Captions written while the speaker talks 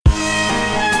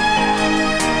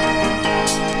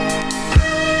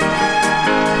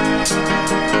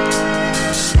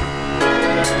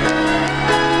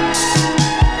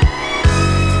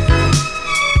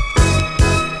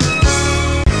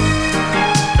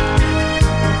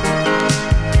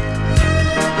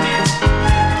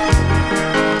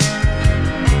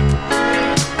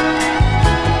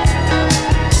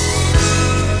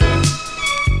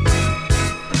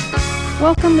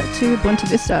to Bunta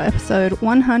Vista, episode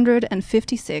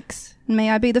 156. And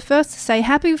may I be the first to say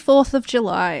Happy 4th of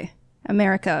July.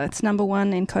 America, it's number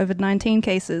one in COVID-19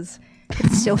 cases.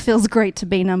 It still feels great to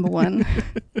be number one.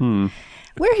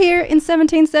 We're here in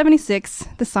 1776,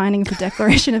 the signing of the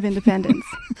Declaration of Independence.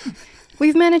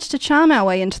 We've managed to charm our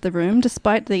way into the room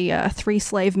despite the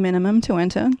 3-slave minimum to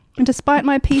enter, and despite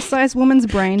my pea-sized woman's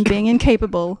brain being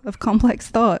incapable of complex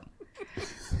thought.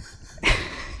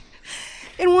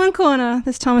 In one corner,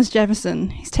 there's Thomas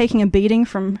Jefferson. He's taking a beating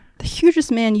from the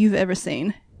hugest man you've ever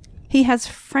seen. He has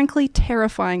frankly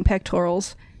terrifying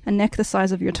pectorals, a neck the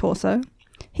size of your torso.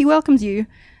 He welcomes you.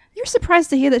 You're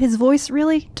surprised to hear that his voice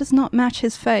really does not match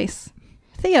his face.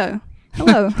 Theo,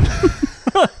 hello.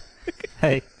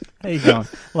 Hey, how you going?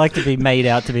 I like to be made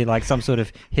out to be like some sort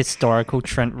of historical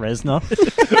Trent Reznor.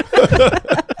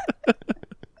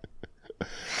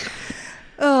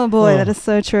 Oh boy, that is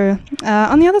so true.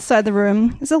 On the other side of the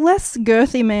room is a less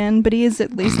girthy man, but he is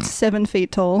at least 7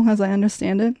 feet tall, as I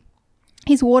understand it.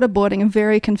 He's waterboarding a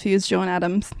very confused John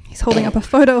Adams. He's holding up a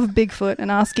photo of Bigfoot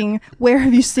and asking, "Where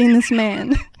have you seen this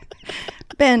man?"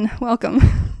 Ben, welcome.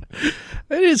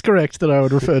 It is correct that I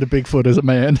would refer to Bigfoot as a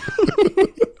man.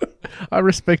 I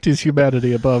respect his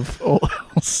humanity above all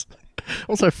else.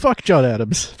 Also, fuck John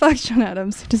Adams. Fuck John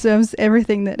Adams. He deserves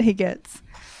everything that he gets.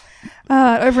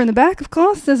 Over in the back, of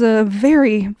course, there's a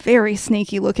very, very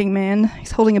sneaky-looking man.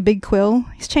 He's holding a big quill.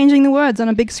 He's changing the words on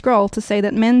a big scroll to say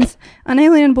that men's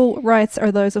unalienable rights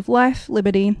are those of life,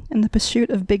 liberty, and the pursuit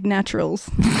of big naturals.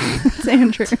 It's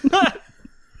Andrew.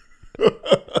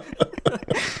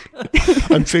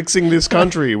 I'm fixing this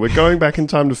country. We're going back in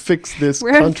time to fix this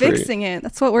country. We're fixing it.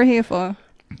 That's what we're here for.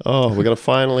 Oh, we're going to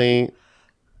finally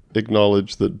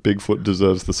acknowledge that Bigfoot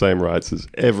deserves the same rights as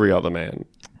every other man.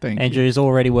 Thank Andrew's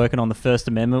already working on the First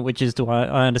Amendment, which is,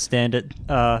 I understand it,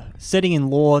 setting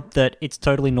in law that it's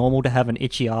totally normal to have an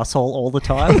itchy asshole all the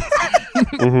time.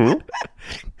 Mm-hmm.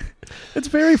 It's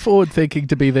very forward-thinking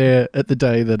to be there at the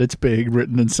day that it's being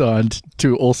written and signed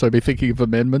to also be thinking of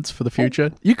amendments for the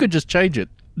future. You could just change it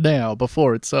now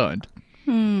before it's signed.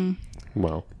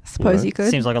 Well, Suppose you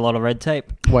could. Seems like a lot of red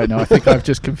tape. Wait, no, I think I've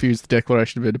just confused the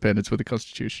Declaration of Independence with the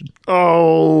Constitution.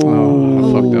 Oh,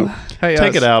 I fucked up. Hey,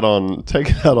 take it out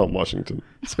on Washington.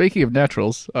 Speaking of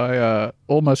naturals, I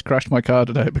almost crashed my car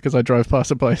today because I drove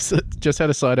past a place that just had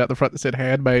a sign out the front that said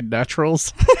 "Handmade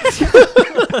Naturals."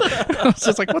 I was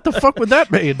just like, what the fuck would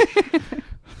that mean?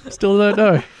 Still don't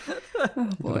know. Oh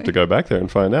boy. Have to go back there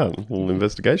and find out. A little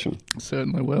investigation.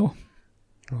 Certainly will.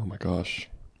 Oh my gosh.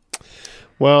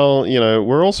 Well,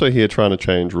 we're also here trying to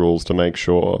change rules to make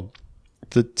sure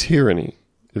that tyranny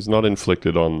is not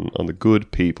inflicted on the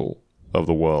good people of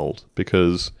the world.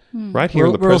 Because right here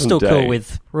in the present day...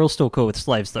 We're all still cool with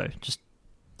slaves, though. Just,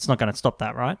 it's not going to stop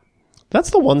that, right? That's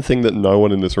the one thing that no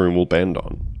one in this room will bend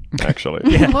on, actually.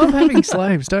 They love having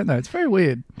slaves, don't they? It's very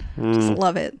weird. Just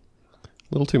love it. A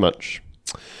little too much.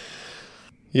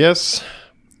 Yes,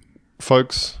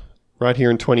 folks, right here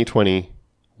in 2020,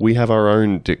 we have our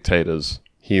own dictators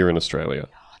here in Australia.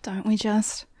 Don't we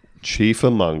just? Chief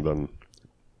among them,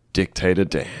 Dictator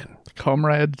Dan.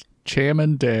 Comrade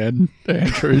Chairman Dan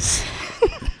Andrews.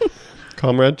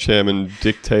 Comrade Chairman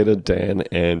Dictator Dan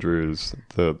Andrews,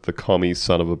 the commie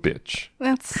son of a bitch.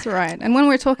 That's right. And when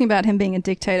we're talking about him being a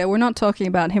dictator, we're not talking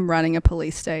about him running a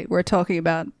police state. We're talking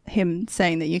about him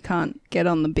saying that you can't get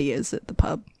on the beers at the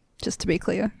pub, just to be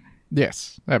clear.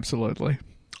 Yes, absolutely.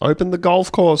 Open the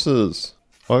golf courses.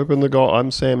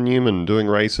 I'm Sam Newman doing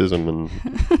racism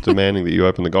and demanding that you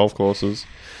open the golf courses.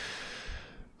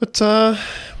 But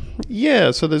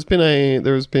yeah, so there's been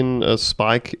a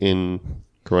spike in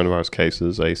coronavirus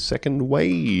cases, a second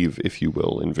wave, if you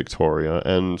will, in Victoria,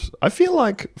 and I feel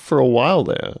like for a while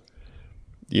there,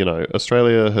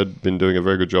 Australia had been doing a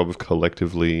very good job of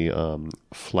collectively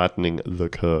flattening the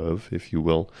curve, if you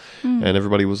will, and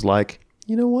everybody was like,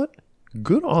 you know what?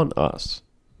 Good on us.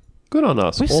 Good on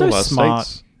us. We're all so of our smart.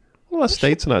 states, all our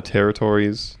states and our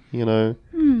territories,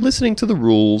 listening to the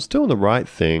rules, doing the right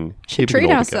thing. Should keeping it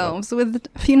treat all together. ourselves with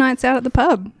a few nights out at the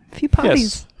pub, a few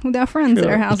parties with our friends at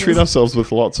our houses. Treat ourselves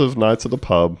with lots of nights at the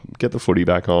pub, get the footy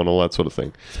back on, all that sort of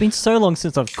thing. It's been so long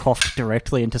since I've coughed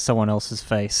directly into someone else's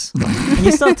face. And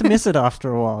you start to miss it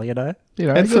after a while,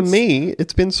 And for me,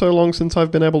 it's been so long since I've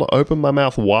been able to open my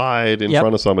mouth wide in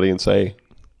front of somebody and say,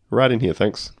 right in here,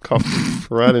 thanks. Cough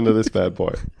right into this bad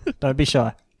boy. Don't be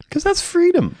shy. Because that's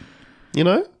freedom,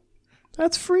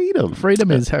 That's freedom.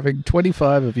 Freedom is having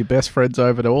 25 of your best friends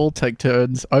over to all take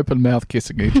turns, open mouth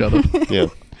kissing each other. Yeah.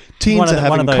 Teens are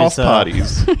having cough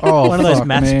parties. One of those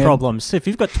maths man. problems. So if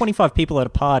you've got 25 people at a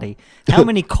party, how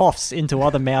many coughs into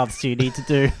other mouths do you need to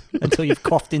do until you've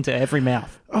coughed into every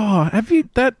mouth? Oh, have you...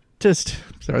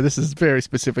 sorry, this is very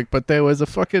specific, but there was a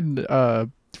fucking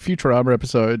Futurama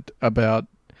episode about,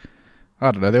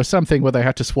 I don't know, there was something where they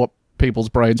had to swap people's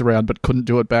brains around but couldn't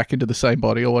do it back into the same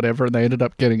body or whatever, and they ended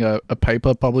up getting a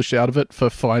paper published out of it for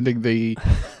finding the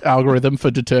algorithm for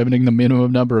determining the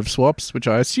minimum number of swaps, which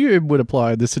I assume would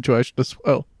apply in this situation as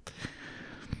well.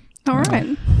 All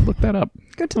right. Look that up.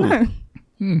 Good to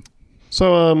know.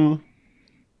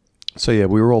 So yeah,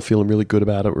 we were all feeling really good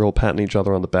about it. We were all patting each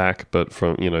other on the back, but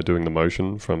from, doing the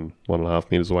motion from 1.5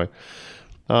 meters away.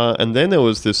 And then there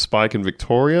was this spike in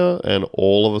Victoria, and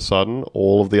all of a sudden,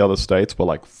 all of the other states were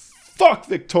like, fuck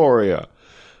Victoria!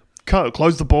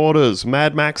 Close the borders,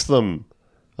 Mad Max them,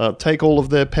 take all of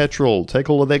their petrol, take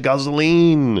all of their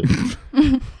gasoline.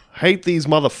 Hate these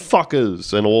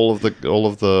motherfuckers. And all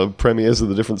of the premiers of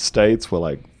the different states were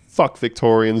like, fuck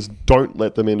Victorians, don't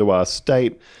let them into our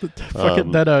state.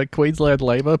 Fucking that Queensland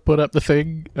Labor put up the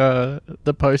thing,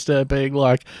 the poster being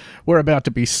like, we're about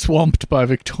to be swamped by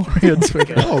Victorians.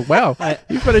 Oh, wow.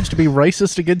 You've managed to be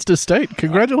racist against a state.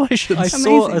 Congratulations. I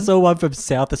saw one from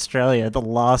South Australia, the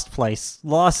last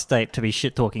state to be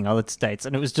shit-talking other states,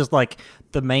 and it was just like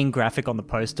the main graphic on the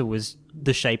poster was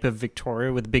the shape of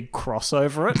Victoria with a big cross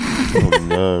over it. Oh,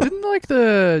 no. Didn't like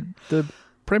the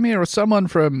Premier or someone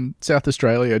from South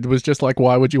Australia was just like,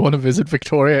 why would you want to visit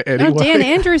Victoria anyway? Oh, Dan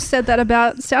Andrews said that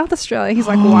about South Australia. He's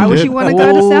like, why would you want to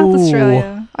go to South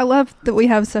Australia? I love that we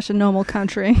have such a normal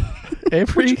country.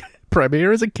 Every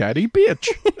Premier is a catty bitch.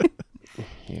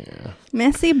 Yeah.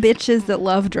 Messy bitches that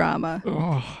love drama.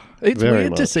 It's Very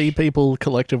weird to much. see people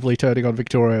collectively turning on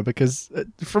Victoria because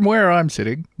from where I'm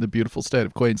sitting, the beautiful state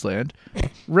of Queensland,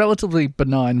 relatively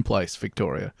benign place,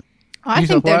 Victoria. I New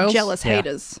think South they're Wales? jealous Yeah.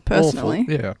 haters, personally.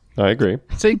 Awful. Yeah. I agree.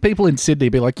 Seeing people in Sydney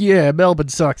be like, yeah, Melbourne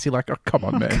sucks. You're like, oh, come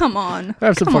on, man. Come on.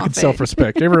 Have some Come on, fucking babe.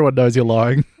 self-respect. Everyone knows you're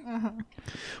lying.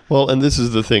 Well, and this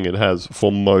is the thing. It has,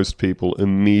 for most people,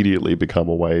 immediately become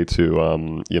a way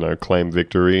to, claim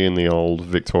victory in the old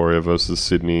Victoria versus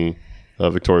Sydney,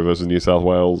 Victoria versus New South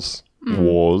Wales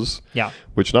wars. Yeah.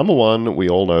 Which, number one, we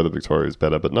all know that Victoria is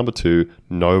better. But number two,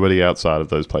 nobody outside of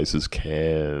those places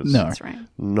cares. No. That's right.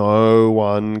 No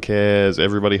one cares.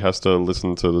 Everybody has to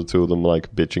listen to the two of them,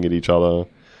 like, bitching at each other,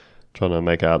 trying to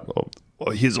make out...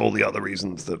 Well, here's all the other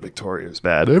reasons that Victoria is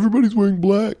bad. Everybody's wearing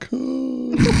black.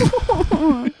 Drinking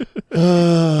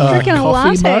a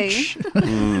Coffee latte. much?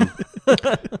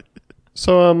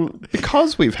 So,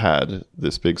 because we've had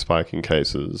this big spike in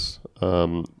cases,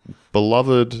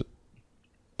 beloved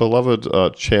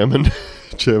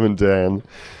Chairman Dan,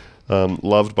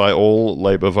 loved by all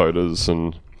Labor voters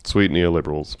and sweet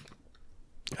neoliberals,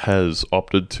 has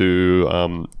opted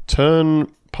to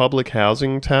turn public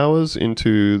housing towers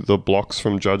into the blocks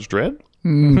from Judge Dredd.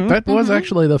 That was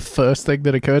actually the first thing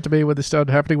that occurred to me when this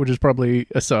started happening, which is probably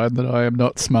a sign that I am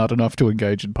not smart enough to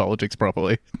engage in politics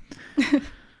properly.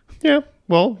 Yeah,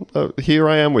 well, here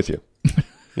I am with you.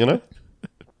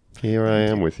 Here I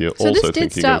am with you. So also this did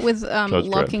thinking start of with Judge Dredd.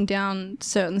 locking down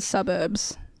certain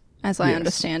suburbs, as I Yes.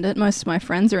 understand it. Most of my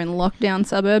friends are in lockdown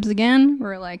suburbs again.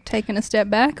 We're like taking a step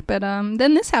back, but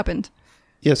then this happened.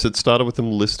 Yes, it started with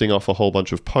them listing off a whole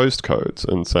bunch of postcodes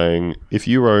and saying, if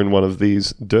you own one of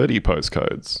these dirty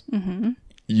postcodes,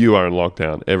 you are in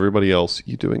lockdown. Everybody else,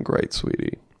 you're doing great,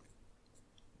 sweetie.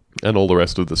 And all the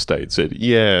rest of the state said,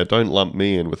 yeah, don't lump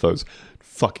me in with those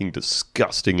fucking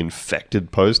disgusting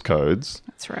infected postcodes.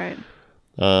 That's right.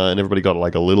 And everybody got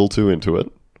like a little too into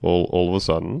it all of a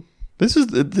sudden. This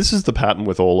is the pattern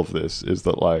with all of this, is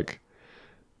that like,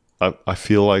 I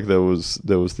feel like there was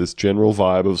this general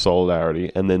vibe of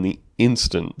solidarity, and then the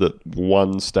instant that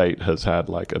one state has had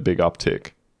like a big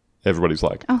uptick, everybody's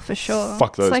like, Oh, for sure.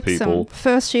 Fuck those it's like people. Some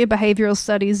first year behavioral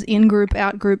studies, in-group,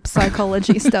 out-group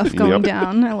psychology stuff going Yep.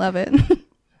 down. I love it.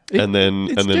 and then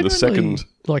It's the second, generally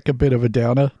like a bit of a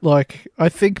downer. Like, I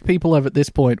think people have at this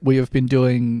point, we have been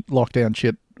doing lockdown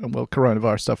shit and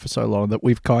coronavirus stuff for so long that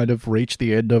we've kind of reached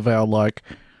the end of our like,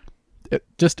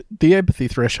 just the empathy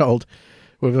threshold.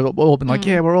 We've all been like,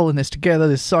 yeah, we're all in this together.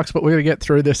 This sucks, but we're going to get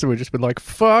through this. And we've just been like,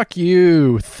 fuck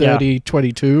you,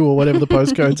 3022 or whatever the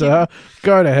postcodes are.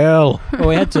 Go to hell. Well,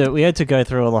 we had to go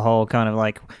through all the whole kind of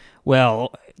like,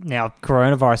 well, now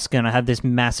coronavirus is going to have this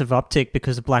massive uptick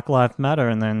because of Black Lives Matter,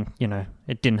 and then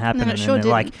it didn't happen. No, it and sure then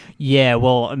they're like, didn't. yeah,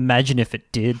 well, imagine if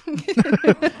it did.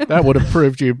 That would have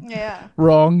proved you Yeah.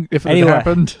 wrong if it had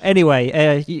happened.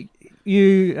 Anyway,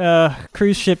 you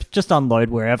cruise ship, just unload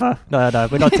wherever. No,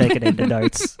 we're not taking into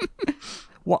notes.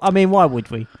 Well, I mean, why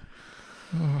would we?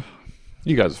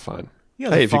 you guys are fine. You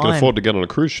guys Hey, are if you can fine. afford to get on a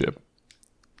cruise ship,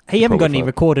 Hey, you haven't got probably any fine.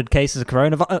 recorded cases of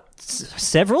coronavirus?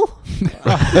 Several?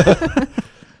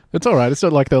 It's all right. It's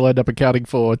not like they'll end up accounting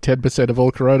for 10% of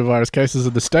all coronavirus cases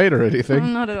in the state or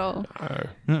anything. Not at all.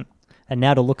 And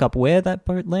now to look up where that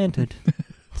boat landed.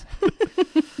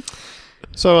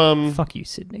 So Fuck you,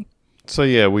 Sydney. So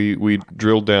yeah, we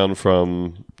drilled down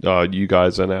from you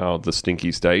guys are now the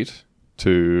stinky state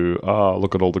to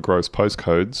look at all the gross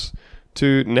postcodes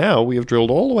to now we have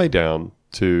drilled all the way down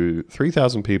to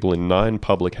 3,000 people in 9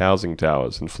 public housing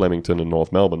towers in Flemington and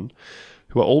North Melbourne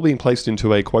who are all being placed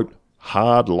into a, quote,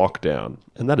 hard lockdown.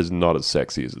 And that is not as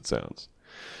sexy as it sounds.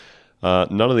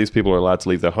 None of these people are allowed to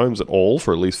leave their homes at all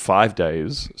for at least 5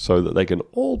 days so that they can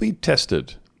all be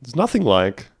tested. There's nothing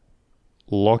like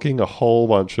locking a whole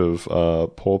bunch of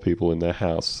poor people in their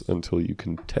house until you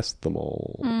can test them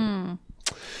all.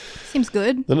 Seems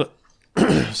good.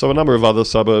 So a number of other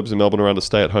suburbs in Melbourne are under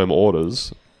stay-at-home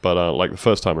orders, but like the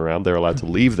first time around, they're allowed to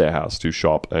leave their house to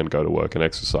shop and go to work and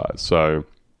exercise. So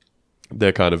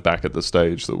they're kind of back at the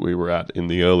stage that we were at in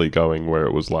the early going where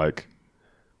it was like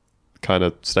kind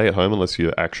of stay at home unless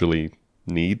you actually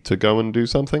need to go and do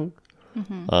something.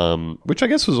 Which I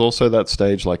guess was also that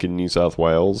stage like in New South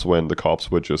Wales when the cops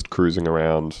were just cruising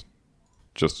around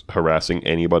just harassing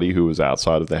anybody who was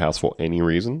outside of their house for any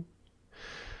reason.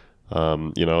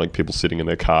 You know, like people sitting in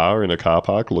their car in a car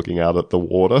park looking out at the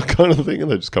water kind of thing,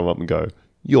 and they just come up and go,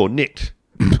 "You're nicked."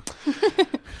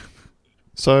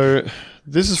 So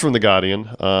this is from The Guardian.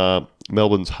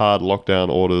 Melbourne's hard lockdown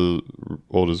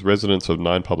orders residents of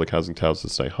 9 public housing towers to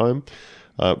stay home.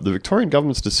 The Victorian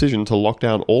government's decision to lock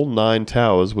down all 9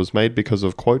 towers was made because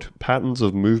of, quote, patterns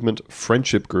of movement,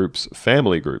 friendship groups,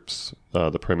 family groups,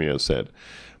 the Premier said.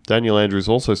 Daniel Andrews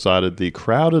also cited the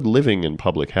crowded living in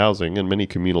public housing and many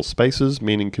communal spaces,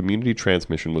 meaning community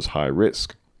transmission was high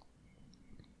risk.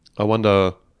 I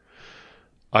wonder,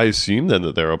 I assume then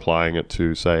that they're applying it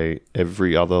to, say,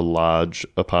 every other large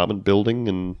apartment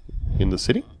building in the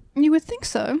city? You would think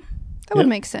so. That would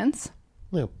make sense.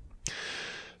 Yeah.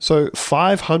 So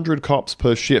 500 cops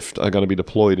per shift are going to be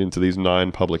deployed into these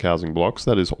 9 public housing blocks.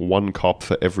 That is 1 cop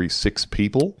for every 6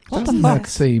 people. Doesn't that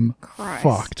seem Christ.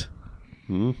 fucked?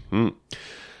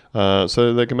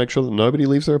 So they can make sure that nobody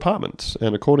leaves their apartments.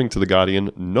 And according to The Guardian,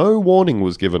 no warning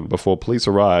was given before police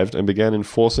arrived and began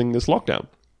enforcing this lockdown.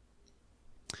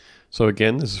 So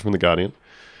again, this is from The Guardian.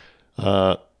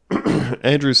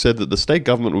 Andrews said that the state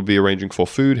government would be arranging for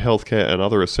food, healthcare and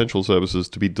other essential services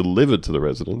to be delivered to the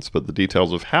residents, but the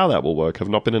details of how that will work have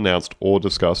not been announced or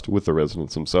discussed with the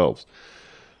residents themselves.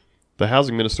 The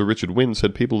Housing Minister Richard Wynne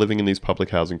said people living in these public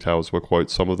housing towers were, quote,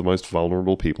 some of the most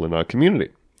vulnerable people in our community.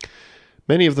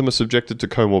 Many of them are subjected to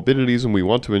comorbidities, and we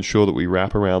want to ensure that we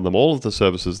wrap around them all of the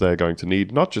services they are going to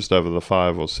need, not just over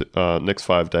the next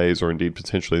 5 days or indeed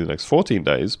potentially the next 14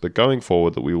 days, but going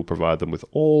forward that we will provide them with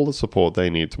all the support they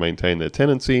need to maintain their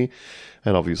tenancy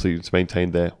and obviously to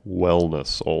maintain their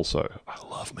wellness also. I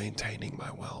love maintaining my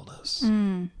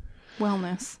wellness.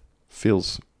 Wellness.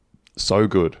 Feels so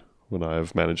good when I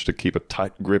have managed to keep a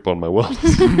tight grip on my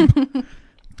wellness.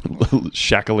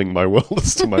 Shackling my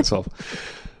wellness to myself.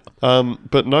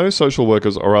 But no social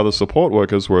workers or other support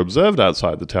workers were observed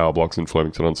outside the tower blocks in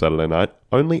Flemington on Saturday night.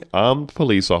 Only armed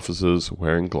police officers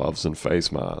wearing gloves and face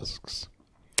masks.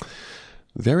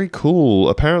 Very cool.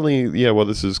 Apparently, yeah, what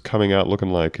this is coming out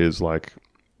looking like is like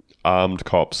armed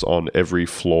cops on every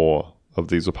floor of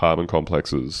these apartment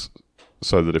complexes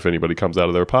so that if anybody comes out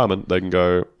of their apartment, they can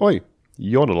go, "Oi,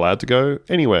 you're not allowed to go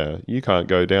anywhere. You can't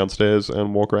go downstairs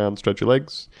and walk around, stretch your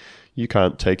legs. You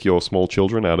can't take your small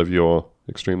children out of your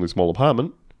extremely small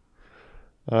apartment.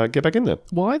 Get back in there."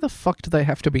 Why the fuck do they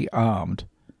have to be armed?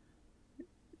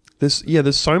 There's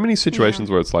so many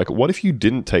situations where it's like, what if you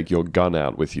didn't take your gun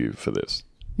out with you for this?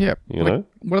 Yeah. You know?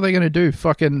 What are they going to do?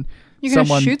 Fucking You're going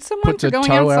to shoot someone puts for a going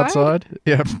toe outside?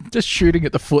 Yeah, just shooting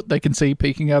at the foot they can see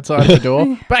peeking outside the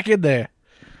door. Back in there.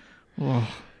 Oh.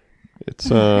 It's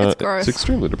gross. it's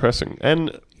extremely depressing.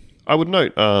 And I would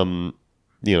note,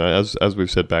 you know, as we've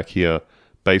said back here,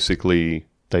 basically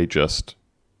they just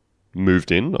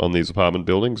moved in on these apartment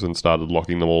buildings and started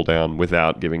locking them all down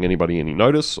without giving anybody any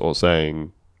notice or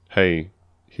saying, "Hey,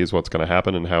 here's what's going to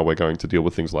happen and how we're going to deal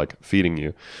with things like feeding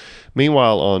you."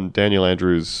 Meanwhile, on Daniel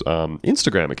Andrews'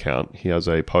 Instagram account, he has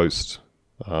a post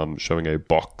showing a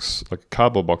box, like a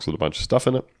cardboard box with a bunch of stuff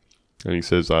in it. And he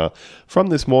says, "From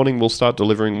this morning, we'll start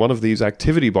delivering one of these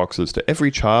activity boxes to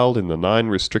every child in the 9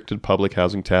 restricted public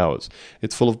housing towers.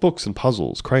 It's full of books and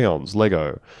puzzles, crayons,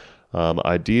 Lego,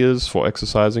 ideas for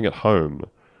exercising at home,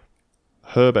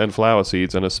 herb and flower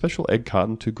seeds, and a special egg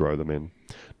carton to grow them in.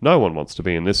 No one wants to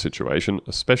be in this situation,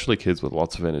 especially kids with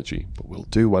lots of energy, but we'll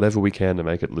do whatever we can to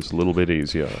make it just a little bit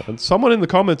easier." And someone in the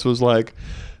comments was like,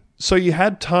 "So you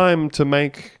had time to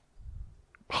make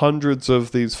hundreds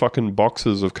of these fucking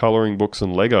boxes of coloring books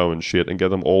and Lego and shit and get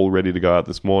them all ready to go out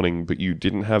this morning, but you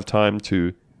didn't have time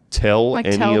to tell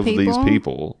any of these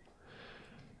people.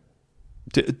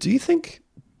 Do you think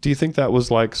that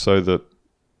was like so that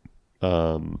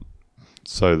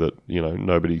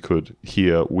nobody could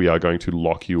hear, we are going to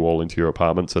lock you all into your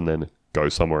apartments and then go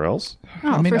somewhere else?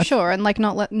 Oh, for sure. And like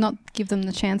not give them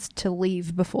the chance to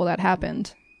leave before that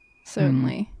happened.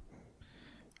 Certainly.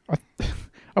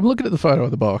 I'm looking at the photo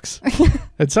of the box,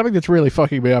 and something that's really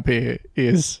fucking me up here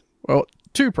is, well,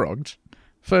 two-pronged.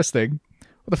 First thing,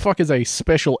 what the fuck is a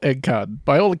special egg carton?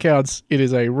 By all accounts, it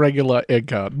is a regular egg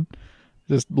carton,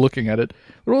 just looking at it.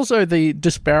 But also the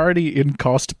disparity in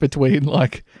cost between,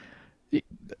 like,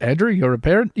 Andrew, you're a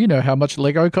parent, you know how much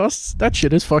Lego costs? That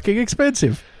shit is fucking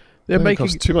expensive. They're making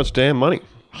costs too much damn money.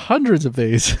 hundreds of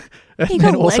these, and You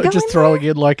then got also Lego just in throwing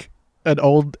in, like, an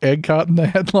old egg carton they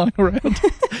had lying around.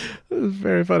 It was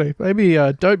very funny. Maybe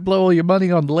don't blow all your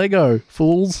money on Lego,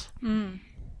 fools.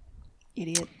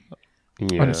 Idiot.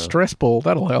 Yeah. On a stress ball,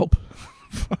 that'll help.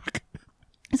 Fuck.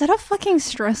 Is that a fucking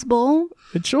stress ball?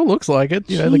 It sure looks like it.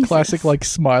 You know, the Jesus. classic, like,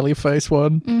 smiley face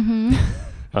one.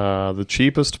 The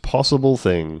cheapest possible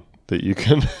thing that you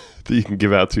can that you can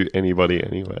give out to anybody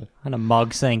anywhere. And a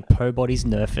mug saying "Po Body's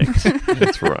Nerfect."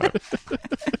 That's right.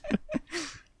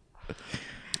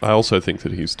 I also think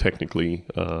that he's technically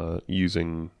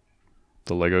using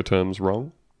the Lego terms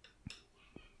wrong.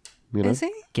 You know, Is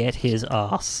he? Get his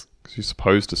ass. because you're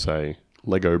supposed to say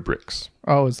Lego bricks.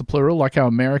 Oh, is the plural? Like how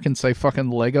Americans say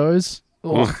fucking Legos?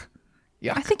 Ugh.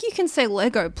 I think you can say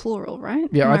Lego plural, right?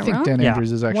 Yeah, Am I think wrong? Dan Yeah,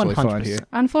 Andrews is actually fine 100%. here.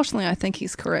 Unfortunately, I think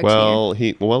he's correct Well,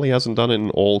 he hasn't done it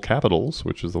in all capitals,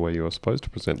 which is the way you are supposed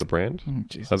to present the brand.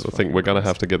 Jesus I think we're going to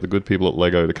have to get the good people at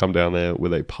Lego to come down there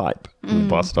with a pipe and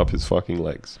bust up his fucking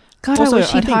legs. here. God, Also, I wish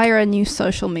I he'd think- hire a new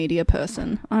social media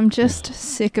person. I'm just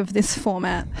sick of this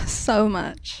format so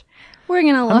much. We're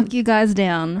going to lock you guys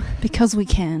down because we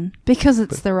can, because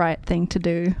it's the right thing to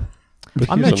do.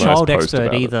 I'm Here's no a nice child post expert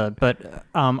about it. either, but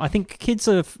I think kids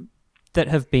that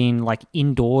have been like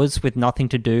indoors with nothing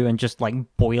to do and just like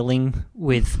boiling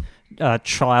with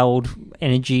child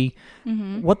energy,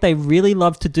 what they really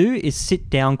love to do is sit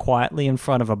down quietly in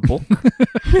front of a book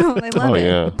No, they love Oh, it.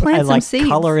 yeah. Plant and some like seeds.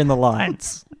 color in the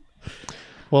lines.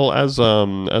 Well, as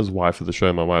wife of the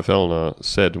show, my wife Eleanor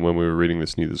said when we were reading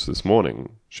this news this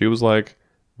morning, she was like,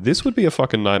 "This would be a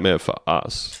fucking nightmare for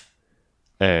us,"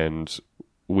 and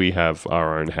we have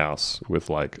our own house with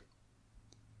like,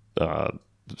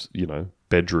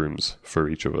 bedrooms for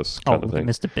each of us, Oh, kind of look at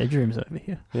thing. Mr. Bedrooms over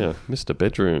here. Yeah, Mr.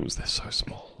 Bedrooms. They're so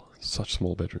small. Such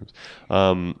small bedrooms.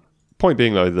 Point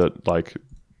being, though, that like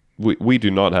we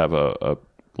do not have a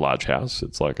large house.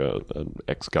 It's like an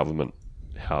ex-government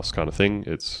house kind of thing.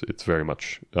 It's very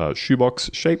much shoebox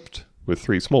shaped with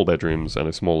 3 small bedrooms and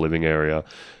a small living area.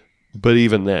 But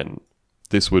even then,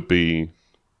 this would be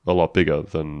a lot bigger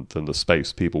than the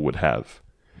space people would have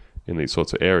in these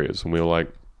sorts of areas. And we were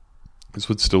like, this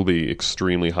would still be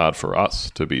extremely hard for us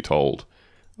to be told,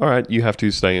 all right, you have to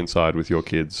stay inside with your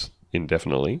kids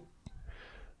indefinitely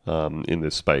in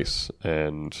this space.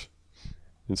 And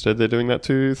instead they're doing that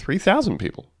to 3,000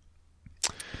 people.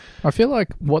 I feel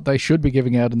like what they should be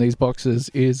giving out in these boxes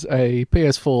is a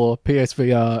PS4,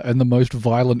 PSVR, and the most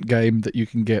violent game that you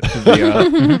can get for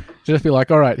VR. Just be like,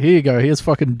 all right, here you go. Here's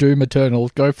fucking Doom Eternal.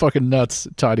 Go fucking nuts,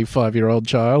 tiny 5-year-old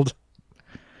child.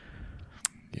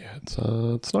 Yeah,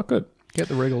 it's not good. Get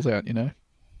the wriggles out, you know.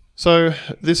 So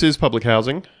this is public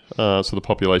housing. So the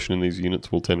population in these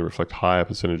units will tend to reflect higher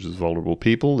percentages of vulnerable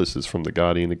people. This is from The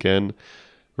Guardian again.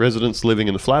 Residents living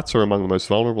in the flats are among the most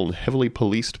vulnerable and heavily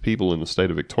policed people in the state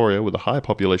of Victoria, with a high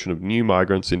population of new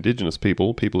migrants, Indigenous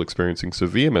people, people experiencing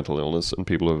severe mental illness, and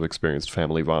people who have experienced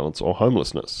family violence or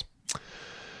homelessness.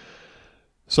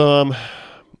 So,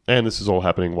 and this is all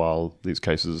happening while these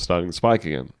cases are starting to spike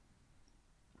again.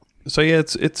 So yeah,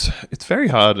 it's very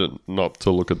hard not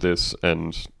to look at this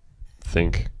and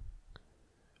think,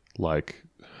 like,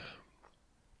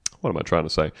 what am I trying to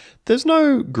say? There's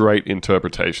no great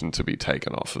interpretation to be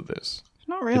taken off of this.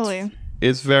 Not really.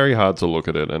 It's very hard to look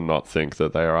at it and not think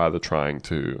that they are either trying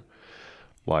to,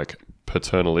 like,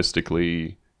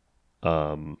 paternalistically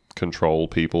control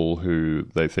people who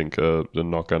they think are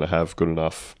not going to have good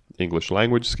enough English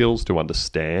language skills to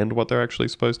understand what they're actually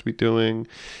supposed to be doing,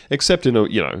 except in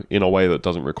a way that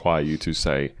doesn't require you to,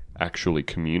 say, actually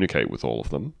communicate with all of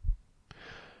them.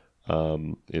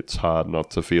 It's hard not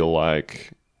to feel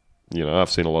like, I've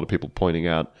seen a lot of people pointing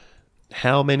out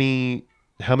how many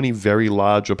very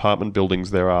large apartment buildings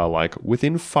there are, like,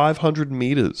 within 500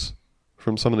 meters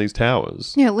from some of these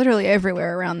towers. Yeah, literally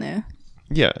everywhere around there.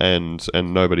 Yeah, and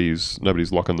nobody's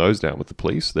locking those down with the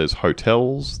police. There's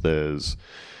hotels, there's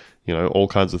all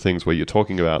kinds of things where you're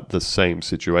talking about the same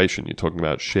situation. You're talking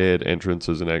about shared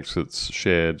entrances and exits,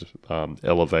 shared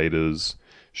elevators,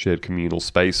 shared communal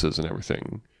spaces and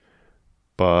everything.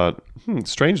 But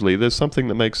strangely, there's something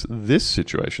that makes this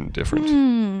situation different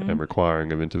and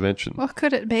requiring of intervention. What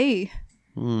could it be?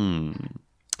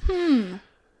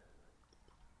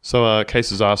 So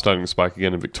cases are starting to spike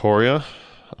again in Victoria.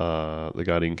 The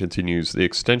Guardian continues, the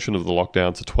extension of the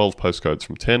lockdown to 12 postcodes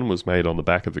from 10 was made on the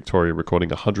back of Victoria recording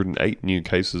 108 new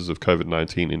cases of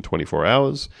COVID-19 in 24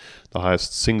 hours, the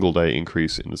highest single-day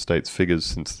increase in the state's figures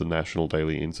since the national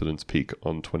daily incidence peak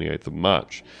on 28th of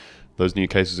March. Those new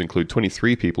cases include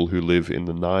 23 people who live in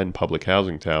the 9 public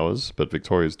housing towers, but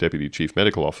Victoria's Deputy Chief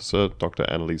Medical Officer, Dr.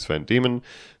 Annelies van Diemen,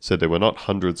 said there were not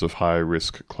hundreds of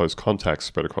high-risk close contacts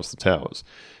spread across the towers.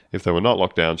 If they were not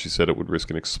locked down, she said it would risk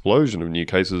an explosion of new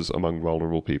cases among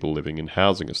vulnerable people living in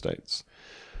housing estates.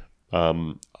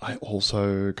 I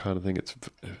also kind of think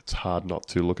it's hard not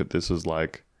to look at this as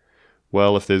like,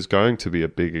 well, if there's going to be a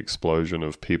big explosion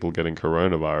of people getting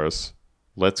coronavirus,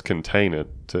 let's contain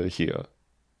it to here.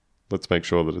 Let's make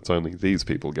sure that it's only these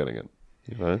people getting it,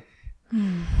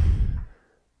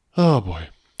 Oh, boy.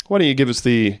 Why don't you give us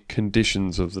the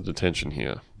conditions of the detention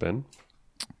here, Ben?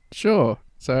 Sure.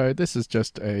 So this is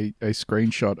just a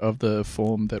screenshot of the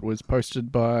form that was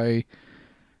posted by...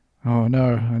 Oh,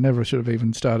 no. I never should have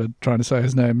even started trying to say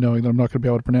his name, knowing that I'm not going to be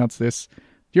able to pronounce this. Do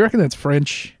you reckon that's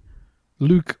French?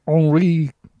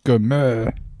 Luc-Henri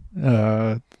Gomer.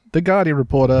 The Guardian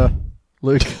reporter,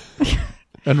 Luc...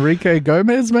 Enrique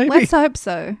Gomez, maybe? Let's hope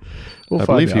so. We'll I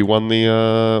find believe out. he won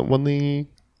the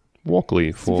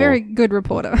Walkley for Very good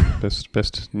reporter.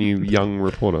 best new young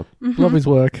reporter. Love his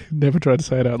work. Never tried to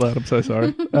say it out loud. I'm so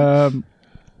sorry.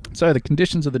 So the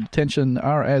conditions of the detention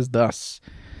are as thus.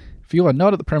 If you are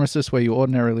not at the premises where you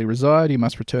ordinarily reside, you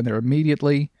must return there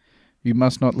immediately. You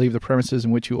must not leave the premises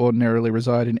in which you ordinarily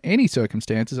reside in any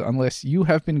circumstances unless you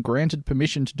have been granted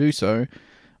permission to do so,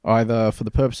 either for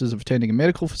the purposes of attending a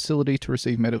medical facility to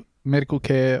receive medical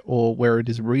care, or where it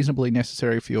is reasonably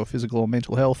necessary for your physical or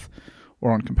mental health,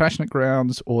 or on compassionate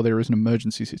grounds, or there is an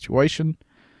emergency situation.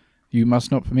 You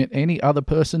must not permit any other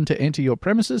person to enter your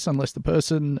premises unless the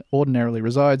person ordinarily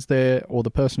resides there, or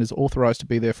the person is authorized to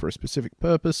be there for a specific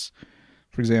purpose,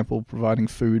 for example, providing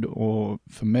food or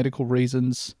for medical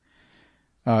reasons.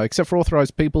 Except for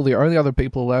authorized people, the only other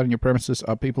people allowed in your premises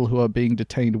are people who are being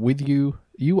detained with you.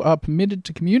 You are permitted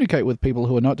to communicate with people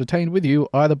who are not detained with you,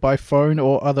 either by phone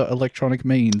or other electronic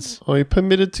means. Are you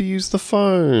permitted to use the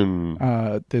phone?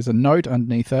 There's a note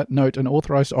underneath that. Note, an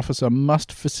authorized officer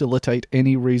must facilitate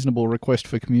any reasonable request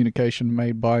for communication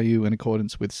made by you in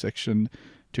accordance with Section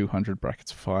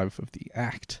 200(5) of the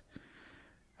Act.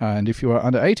 And if you are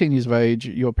under 18 years of age,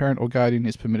 your parent or guardian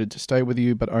is permitted to stay with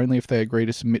you, but only if they agree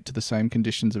to submit to the same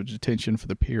conditions of detention for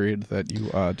the period that you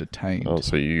are detained. Oh,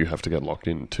 so you have to get locked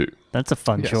in too. That's a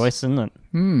fun Yes. choice, isn't it?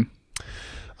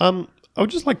 I would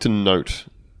just like to note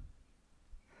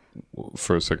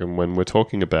for a second, when we're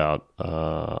talking about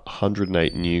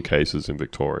 108 new cases in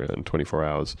Victoria in 24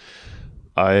 hours,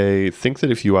 I think that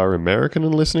if you are American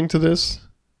and listening to this,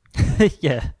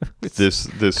 Yeah. this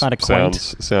kinda quaint.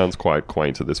 sounds quite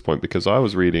quaint at this point, because I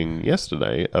was reading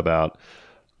yesterday about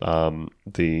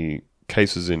the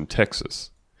cases in Texas.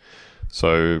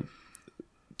 So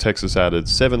Texas added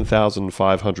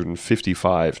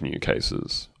 7,555 new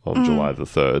cases on July the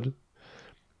 3rd,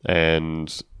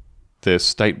 and their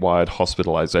statewide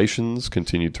hospitalizations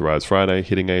continued to rise Friday,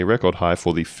 hitting a record high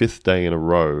for the 5th day in a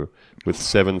row, with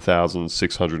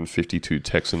 7,652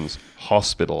 Texans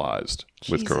hospitalized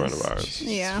with Jesus. coronavirus.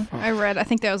 Yeah, I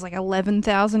think there was like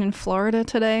 11,000 in Florida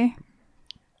today.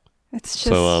 It's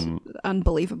just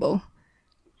unbelievable.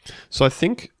 So I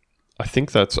think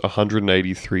that's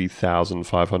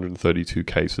 183,532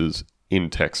 cases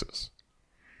in Texas.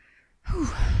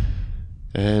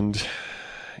 And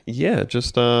yeah,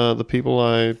 just the people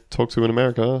I talk to in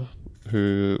America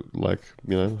who are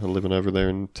living over there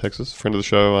in Texas. Friend of the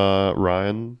show,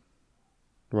 Ryan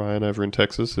over in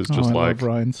Texas is just I like, love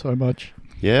Ryan so much.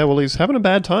 yeah, well, he's having a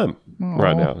bad time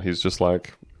right Aw. now. He's just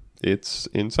like, it's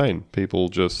insane. People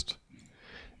just,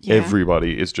 Yeah.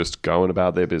 everybody is just going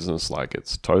about their business like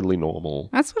it's totally normal.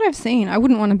 That's what I've seen. I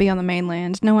wouldn't want to be on the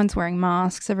mainland. No one's wearing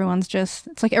masks.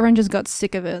 It's like everyone just got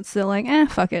sick of it. So they're like,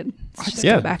 fuck it. Let's just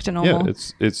go back to normal. Yeah,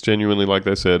 it's genuinely like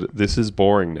they said, this is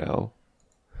boring now.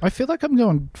 I feel like I'm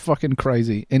going fucking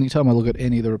crazy anytime I look at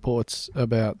any of the reports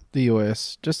about the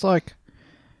US. Just like,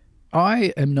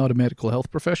 I am not a medical health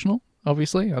professional.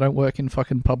 obviously. I don't work in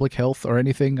fucking public health or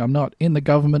anything. I'm not in the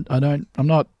government.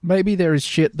 Maybe there is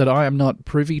shit that I am not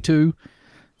privy to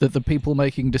that the people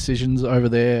making decisions over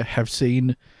there have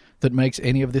seen that makes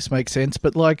any of this make sense.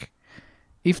 But, like,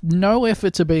 if no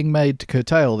efforts are being made to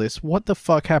curtail this, what the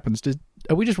fuck happens?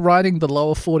 Are we just writing the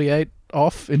lower 48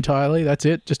 off entirely? That's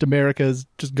it? Just America's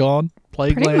just gone?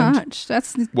 Plague Pretty land? much.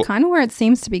 That's kind of where it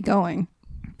seems to be going.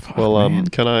 Fuck, Well, man.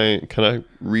 can I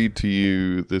read to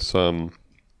you this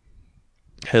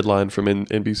headline from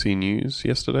NBC News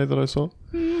yesterday that I saw?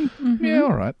 Yeah,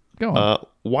 all right. Go on.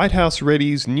 White House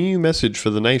readies new message for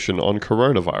the nation on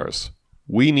coronavirus.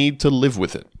 We need to live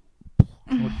with it.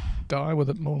 Die with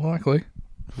it, more likely.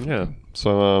 Yeah.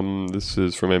 So this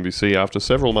is from NBC. After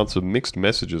several months of mixed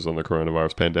messages on the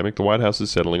coronavirus pandemic, the White House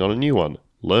is settling on a new one.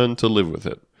 Learn to live with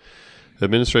it.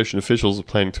 Administration officials are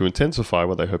planning to intensify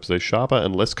what they hope is a sharper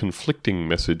and less conflicting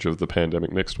message of the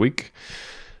pandemic next week.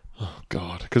 Oh,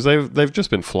 God. Because they've just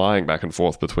been flying back and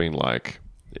forth between, like,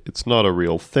 it's not a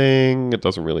real thing, it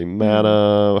doesn't really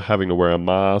matter, having to wear a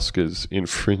mask is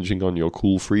infringing on your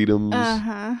cool freedoms.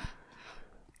 Uh-huh.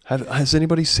 Has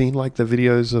anybody seen, like, the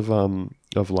videos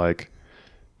of like,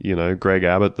 you know, Greg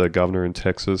Abbott, the governor in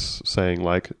Texas, saying,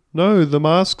 like, no, the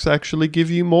masks actually give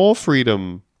you more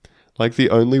freedom. Like, the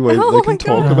only way that they can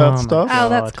talk God. about Oh my stuff. Oh,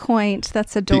 that's God. quaint.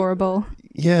 That's adorable.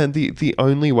 Yeah, and the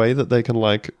only way that they can,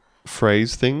 like,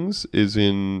 phrase things is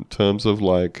in terms of,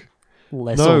 like,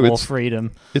 Less No, or more it's-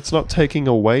 freedom. it's not taking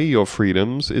away your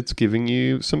freedoms, it's giving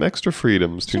you some extra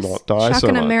freedoms to Just not die chuck so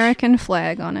an much. American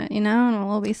flag on it, and it'll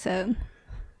all be said.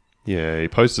 Yeah, he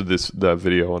posted that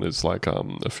video on his, like,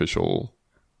 official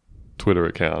Twitter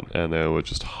account, and there were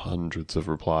just hundreds of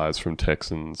replies from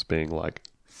Texans being like,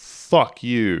 fuck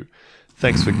you.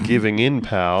 Thanks for giving in,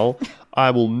 pal. I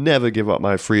will never give up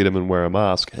my freedom and wear a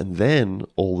mask. And then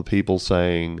all the people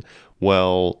saying,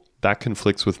 well, that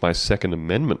conflicts with my Second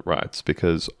Amendment rights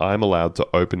because I'm allowed to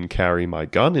open carry my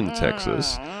gun in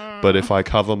Texas. But if I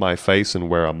cover my face and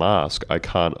wear a mask, I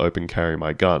can't open carry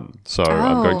my gun. So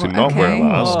I'm going to not wear a okay.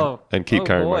 mask Oh. and keep Oh,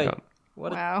 carrying my boy. gun.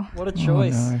 What Wow. what a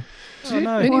choice. Oh, no. Oh,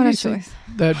 no. Any What of a you seen choice.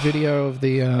 that video of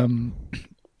the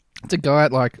it's a guy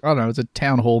at, like, I don't know, it's a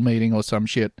town hall meeting or some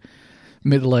shit,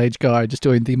 middle-aged guy just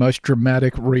doing the most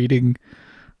dramatic reading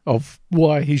of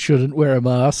why he shouldn't wear a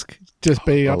mask, just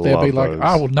be I up there, be love like, those.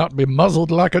 I will not be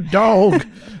muzzled like a dog.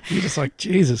 You're just like,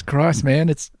 Jesus Christ, man,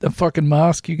 it's a fucking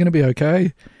mask, you're gonna be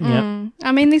okay. Yep.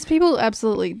 I mean, these people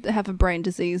absolutely have a brain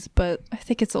disease, but I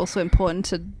think it's also important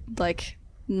to, like,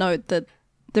 note that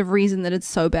the reason that it's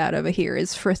so bad over here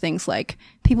is for things like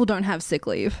people don't have sick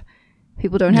leave.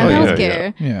 People don't have Oh, yeah,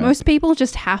 healthcare. yeah. Most people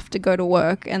just have to go to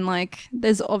work, and, like,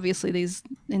 there's obviously these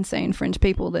insane fringe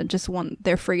people that just want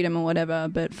their freedom or whatever,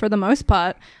 but for the most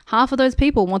part, half of those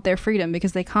people want their freedom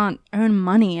because they can't earn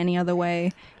money any other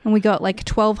way. And we got like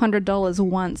 $1,200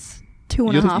 once,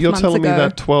 2.5 You're months telling ago. me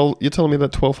that you're telling me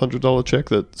that $1,200 check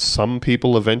that some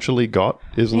people eventually got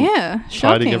isn't Yeah, hiding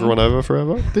shocking. everyone over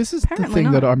forever? This is the Apparently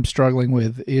thing that not. I'm struggling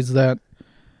with, is that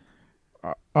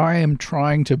I am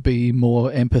trying to be more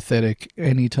empathetic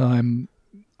anytime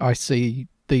I see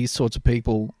these sorts of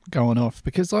people going off,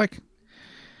 because, like,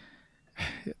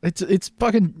 it's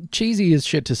fucking cheesy as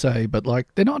shit to say, but, like,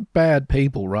 they're not bad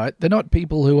people, right? They're not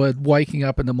people who are waking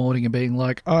up in the morning and being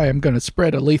like, I am going to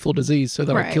spread a lethal disease so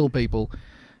that I Right. kill people.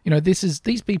 You know, these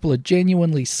people are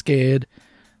genuinely scared.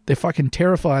 They're fucking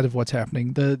terrified of what's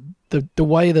happening. The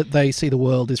way that they see the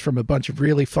world is from a bunch of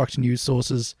really fucked news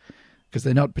sources, because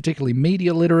they're not particularly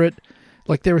media literate.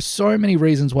 Like, there are so many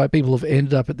reasons why people have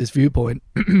ended up at this viewpoint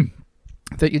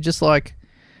that you're just like,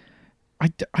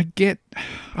 I get,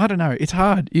 I don't know, it's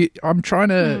hard. I'm trying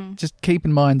to just keep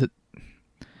in mind that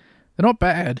they're not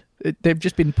bad. They've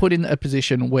just been put in a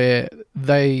position where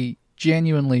they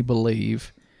genuinely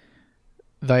believe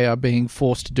they are being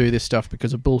forced to do this stuff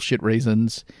because of bullshit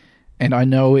reasons. And I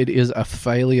know it is a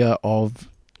failure of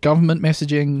government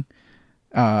messaging,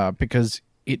 because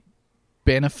it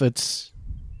benefits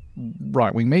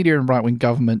right-wing media and right-wing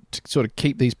government to sort of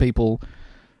keep these people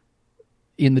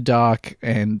in the dark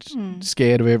and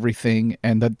scared of everything,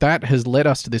 and that has led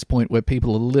us to this point where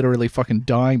people are literally fucking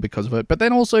dying because of it. But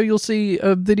then also you'll see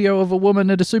a video of a woman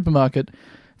at a supermarket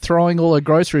throwing all her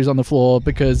groceries on the floor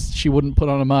because she wouldn't put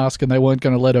on a mask and they weren't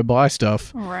going to let her buy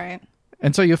stuff. Right.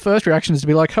 And so your first reaction is to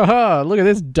be like, haha, look at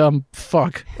this dumb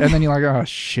fuck. And then you're like, oh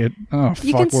shit. Oh, fuck.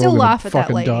 You can we're still all gonna laugh at that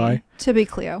fucking lady, die. to be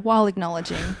clear, while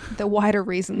acknowledging the wider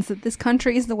reasons that this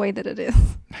country is the way that it is.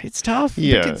 It's tough.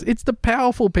 Yeah. Because it's the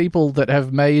powerful people that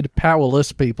have made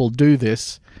powerless people do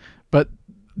this. But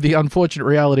the unfortunate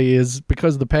reality is,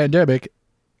 because of the pandemic,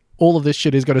 all of this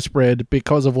shit is going to spread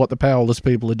because of what the powerless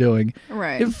people are doing.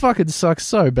 Right. It fucking sucks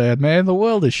so bad, man. The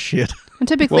world is shit. And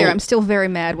to be clear, Well- I'm still very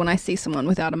mad when I see someone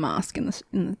without a mask in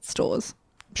the stores.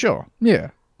 Sure,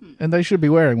 yeah. And they should be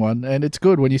wearing one. And it's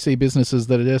good when you see businesses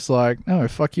that are just like, no,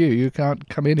 fuck you. You can't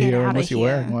come in Get here outta unless you're here.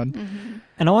 wearing one.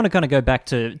 And I want to kind of go back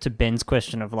to Ben's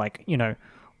question of like,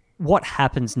 what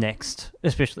happens next,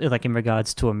 especially like in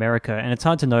regards to America. And it's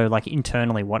hard to know like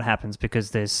internally what happens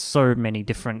because there's so many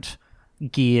different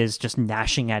gears just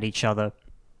gnashing at each other.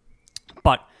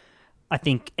 But I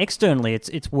think externally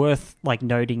it's worth like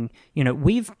noting,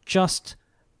 we've just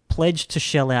pledged to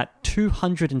shell out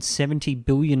 $270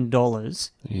 billion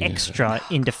extra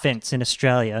in defense in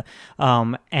Australia.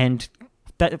 And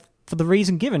that for the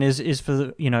reason given is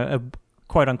for, a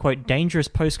quote-unquote dangerous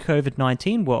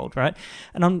post-COVID-19 world, right?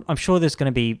 And I'm sure there's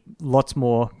going to be lots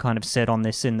more kind of said on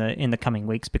this in the coming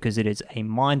weeks because it is a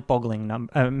mind-boggling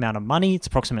amount of money. It's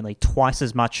approximately twice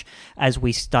as much as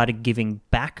we started giving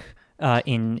back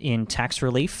in tax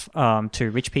relief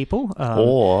to rich people.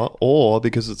 Or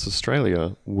because it's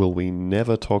Australia, will we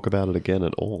never talk about it again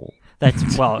at all?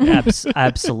 That's, well,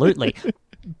 absolutely.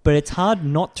 But it's hard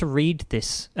not to read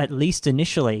this, at least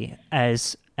initially,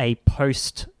 as a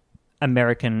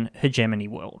post-American hegemony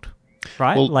world,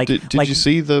 right? Well, did you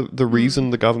see the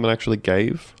reason the government actually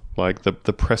gave? Like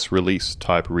the press release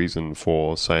type reason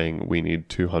for saying we need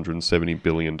 $270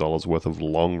 billion worth of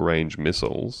long-range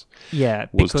missiles. Yeah,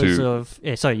 was because to- of...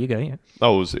 Yeah, sorry, you go, yeah.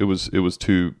 Oh, it was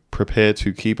to prepare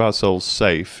to keep ourselves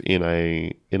safe in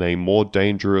a more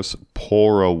dangerous,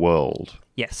 poorer world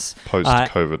Yes. post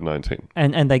COVID-19.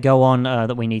 And they go on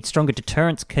that we need stronger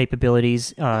deterrence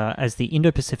capabilities as the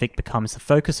Indo-Pacific becomes the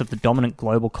focus of the dominant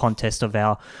global contest of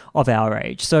our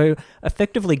age. So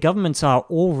effectively, governments are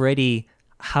already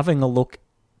having a look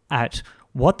at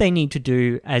what they need to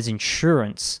do as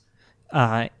insurance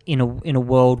in a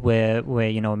world where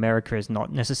America is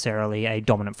not necessarily a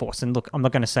dominant force. And look, I'm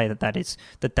not going to say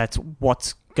that's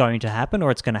what's going to happen or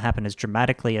it's going to happen as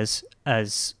dramatically as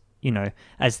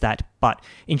that, but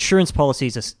insurance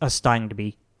policies are starting to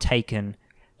be taken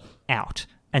out.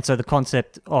 And so the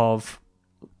concept of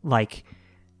like,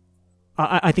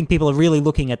 I think people are really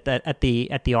looking at that at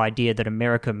the idea that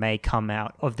America may come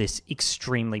out of this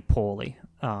extremely poorly.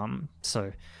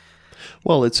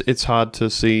 Well, it's hard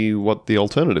to see what the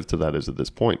alternative to that is at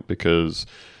this point because,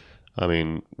 I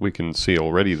mean, we can see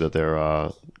already that there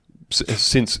are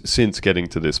since getting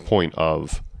to this point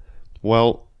of,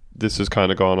 well, this has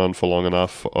kind of gone on for long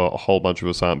enough. A whole bunch of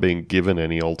us aren't being given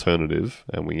any alternative,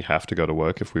 and we have to go to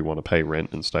work if we want to pay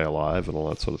rent and stay alive and all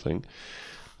that sort of thing.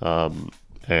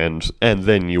 And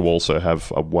then you also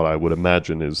have what I would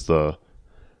imagine is the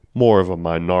more of a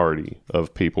minority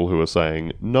of people who are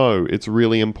saying, no, it's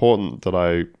really important that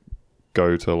I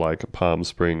go to like Palm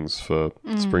Springs for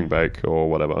spring break or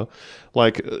whatever.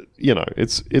 Like,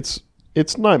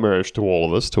 it's nightmarish to all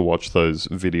of us to watch those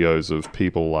videos of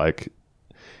people like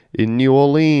in New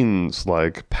Orleans,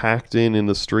 like packed in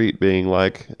the street being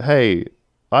like, hey,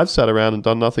 I've sat around and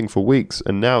done nothing for weeks,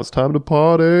 and now it's time to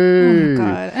party. Oh,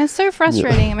 God. And it's so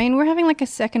frustrating. I mean, we're having like a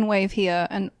second wave here,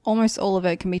 and almost all of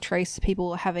it can be traced to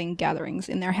people having gatherings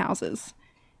in their houses.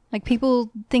 Like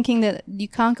people thinking that you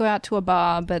can't go out to a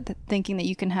bar, but thinking that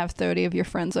you can have 30 of your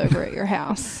friends over at your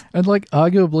house. And like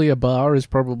arguably a bar is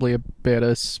probably a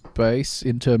better space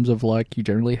in terms of like you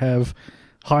generally have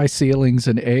high ceilings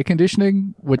and air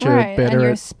conditioning, which Right, are better and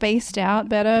you're at... spaced out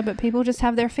better, but people just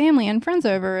have their family and friends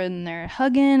over, and they're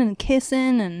hugging and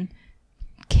kissing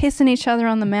each other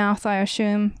on the mouth, I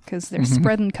assume, because they're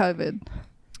spreading COVID.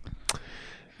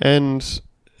 And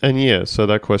yeah, so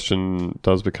that question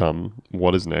does become,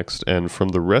 what is next? And from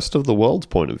the rest of the world's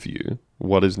point of view,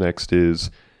 what is next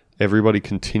is everybody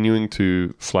continuing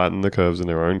to flatten the curves in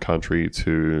their own country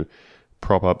to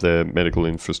prop up their medical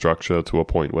infrastructure to a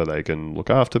point where they can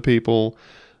look after people,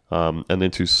 and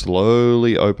then to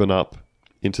slowly open up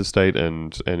interstate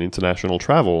and international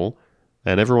travel,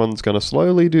 and everyone's going to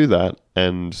slowly do that,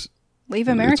 and Leave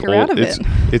America out of it.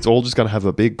 It's all just going to have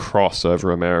a big cross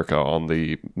over America on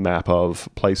the map of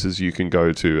places you can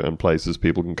go to and places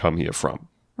people can come here from.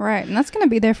 Right, and that's going to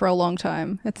be there for a long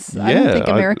time. I don't think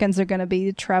Americans are going to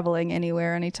be traveling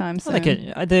anywhere anytime soon.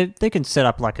 They can set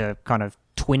up like a kind of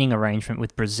twinning arrangement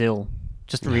with Brazil.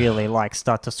 Just really like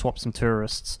start to swap some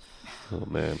tourists. Oh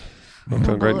man, not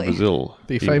going great in boy. Brazil.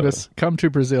 The either. famous "Come to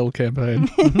Brazil" campaign.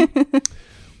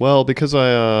 Well, because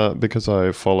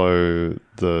I follow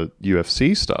the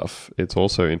UFC stuff, it's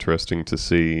also interesting to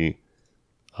see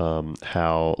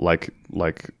how like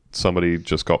somebody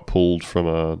just got pulled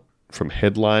from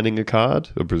headlining a card,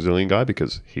 a Brazilian guy,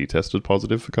 because he tested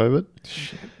positive for COVID.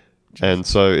 Shit. And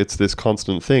so it's this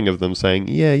constant thing of them saying,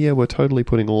 yeah, we're totally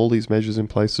putting all these measures in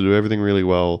place to do everything really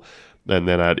well. And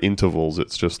then at intervals,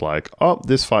 it's just like, oh,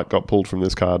 this fight got pulled from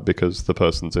this card because the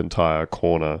person's entire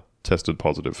corner tested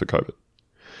positive for COVID.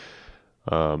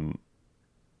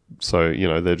 So, you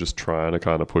know, they're just trying to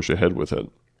kind of push ahead with it.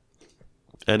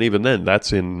 And even then,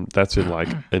 that's in like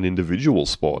an individual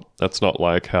sport. That's not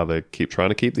like how they keep trying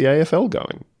to keep the AFL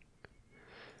going.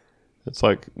 It's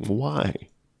like, why?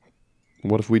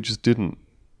 What if we just didn't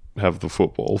have the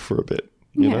football for a bit?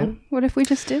 You know? What if we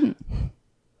just didn't?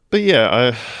 But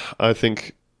yeah, I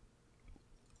think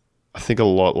a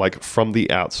lot, like from the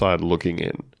outside looking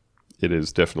in, it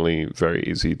is definitely very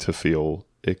easy to feel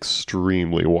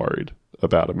extremely worried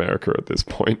about America at this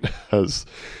point, as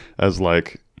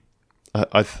like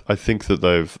I think that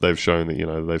they've shown that, you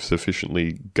know, they've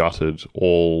sufficiently gutted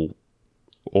all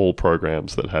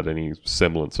programs that had any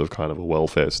semblance of kind of a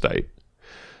welfare state,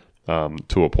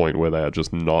 to a point where they are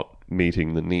just not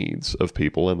meeting the needs of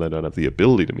people, and they don't have the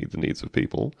ability to meet the needs of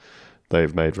people.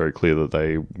 They've made very clear that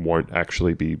they won't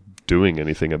actually be doing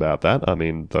anything about that. I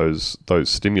mean, those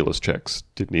stimulus checks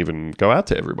didn't even go out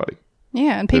to everybody.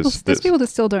 Yeah, and there's people that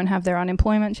still don't have their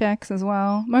unemployment checks as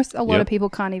well. A lot of people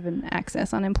can't even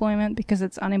access unemployment because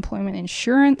it's unemployment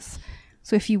insurance.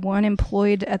 So if you weren't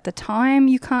employed at the time,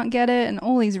 you can't get it, and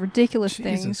all these ridiculous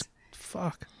things.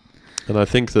 Fuck. And I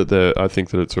think that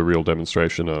it's a real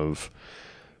demonstration of,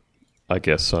 I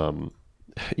guess, you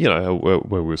know, where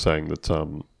we were saying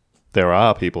that there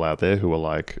are people out there who are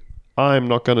like, I'm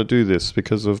not going to do this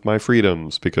because of my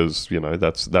freedoms, because, you know,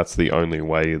 that's the only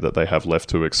way that they have left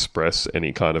to express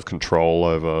any kind of control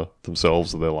over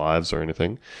themselves or their lives or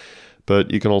anything.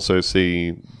 But you can also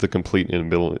see the complete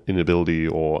inability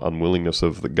or unwillingness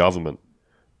of the government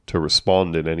to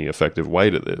respond in any effective way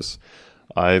to this.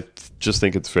 I just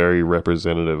think it's very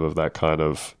representative of that kind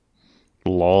of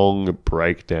long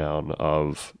breakdown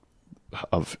of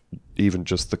even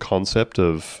just the concept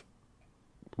of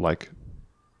like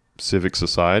civic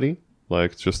society,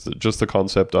 like just the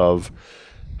concept of,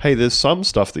 hey, there's some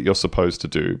stuff that you're supposed to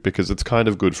do because it's kind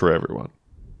of good for everyone.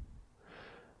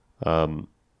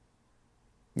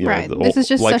 Right. This is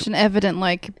just such an evident,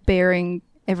 like, bearing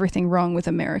everything wrong with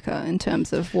America in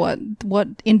terms of what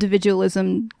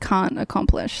individualism can't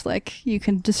accomplish. Like, you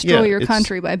can destroy your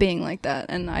country by being like that,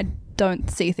 and I don't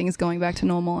see things going back to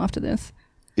normal after this.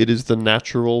 It is the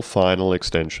natural final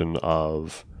extension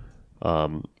of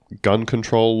gun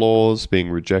control laws being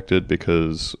rejected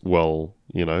because, well,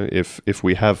 you know, if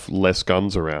we have less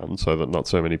guns around so that not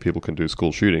so many people can do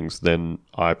school shootings, then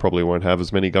I probably won't have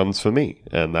as many guns for me,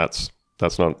 and that's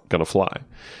not going to fly.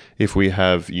 If we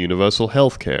have universal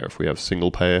healthcare, if we have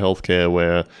single-payer healthcare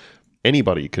where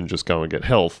anybody can just go and get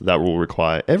health, that will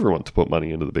require everyone to put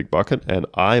money into the big bucket, and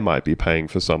I might be paying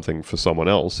for something for someone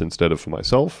else instead of for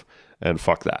myself, and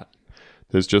fuck that.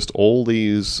 There's just all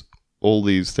these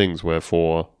things where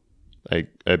for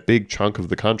a big chunk of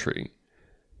the country,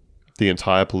 the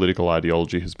entire political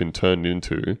ideology has been turned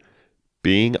into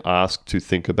being asked to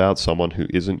think about someone who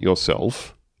isn't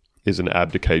yourself is an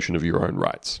abdication of your own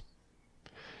rights.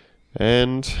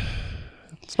 And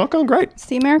it's not going great. It's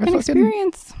the American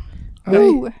experience.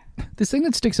 This thing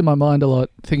that sticks in my mind a lot,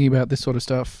 thinking about this sort of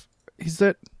stuff, is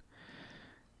that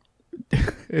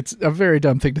it's a very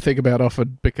dumb thing to think about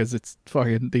often because it's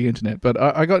fucking the internet. But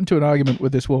I got into an argument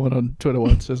with this woman on Twitter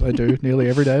once, as I do nearly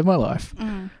every day of my life,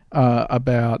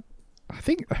 about, I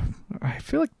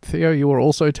feel like, Theo, you were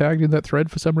also tagged in that thread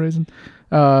for some reason.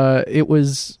 It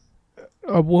was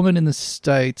a woman in the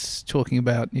States talking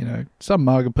about, you know, some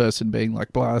MAGA person being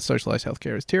like, blah, socialized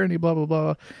healthcare is tyranny, blah, blah,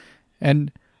 blah.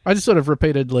 And I just sort of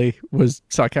repeatedly was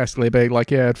sarcastically being like,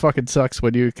 yeah, it fucking sucks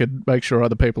when you can make sure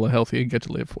other people are healthy and get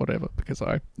to live, whatever, because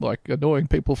I like annoying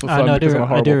people for fun. I because I'm a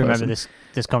horrible do remember person.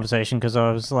 this conversation because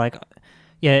I was like,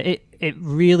 yeah, it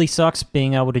really sucks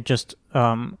being able to just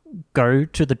go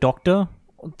to the doctor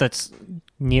that's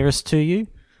nearest to you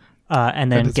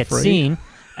and then get seen.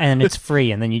 And it's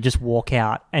free, and then you just walk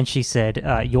out. And she said,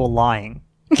 "You're lying."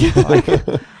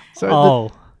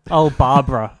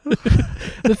 Barbara.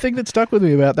 The thing that stuck with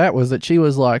me about that was that she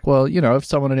was like, "Well, you know, if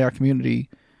someone in our community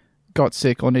got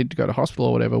sick or needed to go to hospital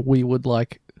or whatever, we would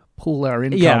like pool our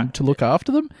income to look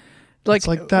after them." Like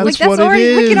that's what it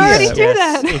is. We can already do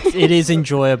that. It is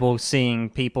enjoyable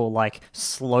seeing people like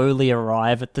slowly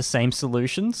arrive at the same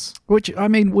solutions. Which, I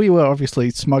mean, we were obviously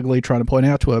smugly trying to point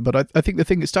out to her, but I think the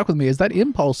thing that stuck with me is that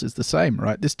impulse is the same,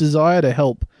 right? This desire to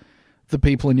help the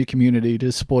people in your community,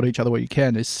 to support each other where you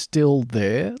can, is still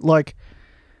there. Like,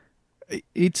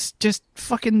 it's just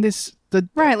fucking this...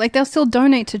 Right, like they'll still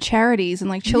donate to charities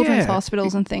and like children's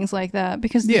hospitals and things like that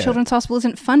because the children's hospital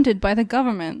isn't funded by the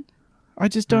government. I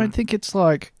just don't think it's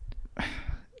like...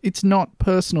 It's not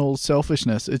personal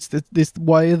selfishness. It's this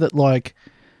way that, like,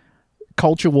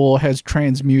 culture war has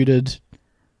transmuted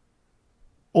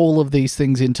all of these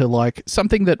things into, like,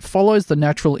 something that follows the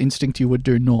natural instinct you would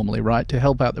do normally, right? To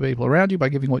help out the people around you by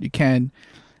giving what you can.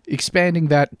 Expanding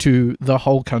that to the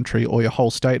whole country or your whole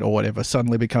state or whatever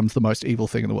suddenly becomes the most evil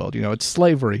thing in the world. You know, it's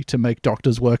slavery to make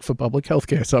doctors work for public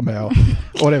healthcare somehow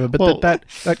or whatever. But Well- that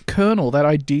kernel, that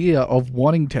idea of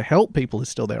wanting to help people is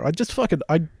still there. I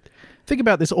think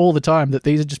about this all the time, that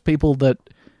these are just people that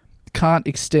can't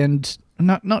extend,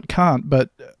 not can't, but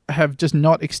have just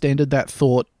not extended that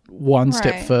thought one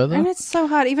step Right. further. And it's so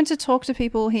hard even to talk to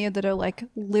people here that are like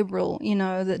liberal, you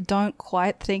know, that don't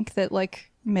quite think that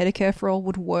like Medicare for all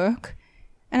would work.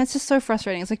 And it's just so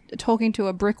frustrating. It's like talking to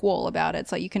a brick wall about it.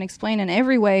 It's like you can explain in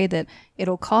every way that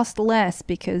it'll cost less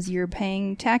because you're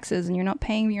paying taxes and you're not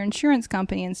paying your insurance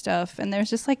company and stuff. And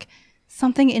there's just like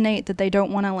something innate that they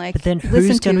don't want to like But then listen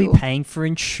who's going to to. be paying for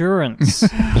insurance?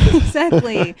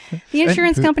 Exactly. The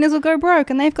insurance companies will go broke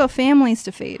and they've got families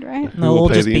to feed, right? They'll will all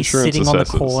pay just the be insurance sitting on the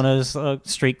assessors? corners,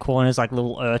 street corners, like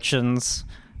little urchins.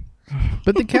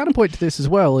 But the counterpoint to this as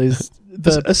well is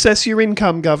Assess your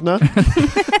income, governor.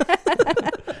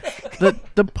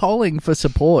 the polling for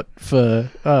support for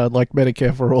like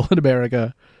Medicare for all in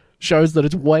America shows that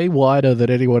it's way wider than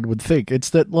anyone would think. It's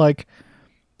that, like,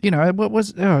 you know, what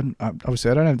was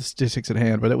obviously I don't have the statistics at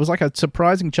hand, but it was like a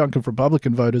surprising chunk of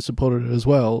Republican voters supported it as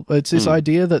well. It's this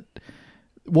idea that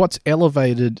what's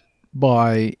elevated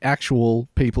by actual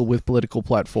people with political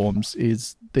platforms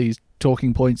is these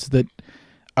talking points that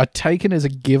are taken as a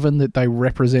given that they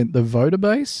represent the voter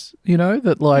base, you know,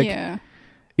 that like yeah.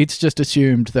 it's just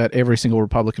assumed that every single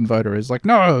Republican voter is like,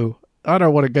 no, I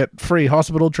don't want to get free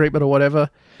hospital treatment or whatever.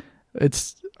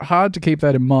 It's hard to keep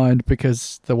that in mind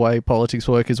because the way politics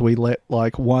work is we let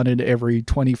like 1 in every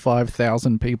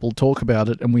 25,000 people talk about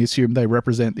it and we assume they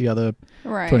represent the other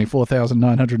Right.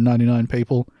 24,999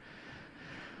 people.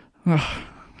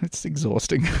 It's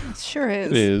exhausting. It sure is.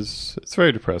 It is. It's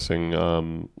very depressing.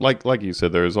 Like you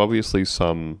said, there is obviously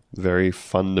some very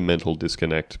fundamental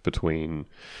disconnect between,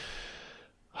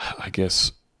 I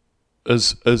guess,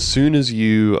 as soon as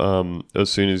you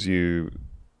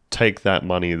take that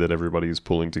money that everybody is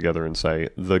pulling together and say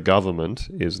the government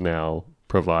is now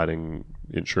providing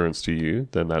insurance to you,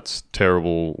 then that's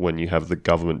terrible when you have the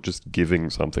government just giving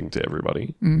something to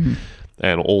everybody. Mm-hmm.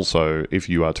 And also, if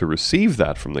you are to receive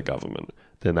that from the government,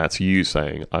 then that's you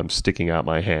saying, I'm sticking out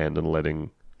my hand and letting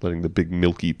the big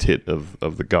milky tit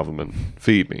of the government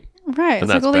feed me. Right. And It's like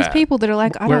that's all these bad. people that are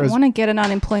like, I don't Whereas- want to get an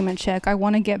unemployment check. I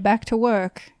want to get back to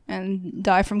work and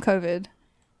die from COVID.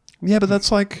 Yeah, but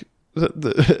that's like,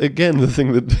 again, the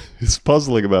thing that is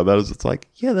puzzling about that is it's like,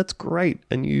 yeah, that's great.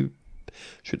 And you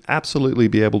should absolutely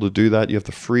be able to do that. You have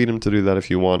the freedom to do that if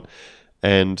you want.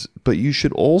 But you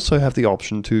should also have the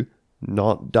option to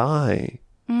not die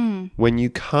when you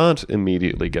can't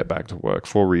immediately get back to work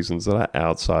for reasons that are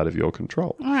outside of your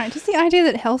control. All right. Just the idea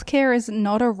that healthcare is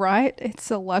not a right, it's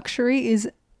a luxury, is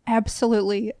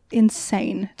absolutely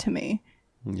insane to me.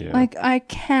 Yeah. Like, I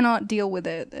cannot deal with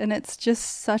it. And it's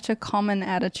just such a common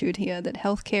attitude here that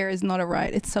healthcare is not a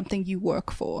right, it's something you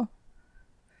work for.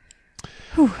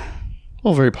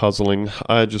 Well, very puzzling.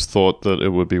 I just thought that it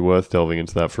would be worth delving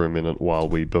into that for a minute while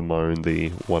we bemoan the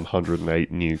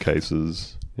 108 new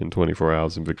cases in 24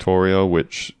 hours in Victoria,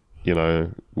 which, you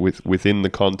know, within the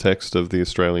context of the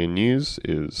Australian news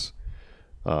is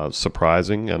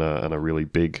surprising and a really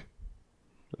big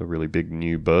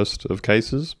new burst of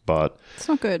cases. But It's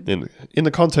not good. in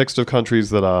the context of countries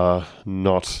that are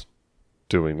not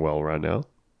doing well right now,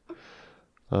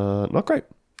 not great.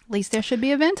 At least there should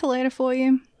be a ventilator for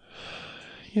you.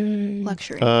 Yay.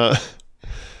 Luxury.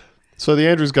 So the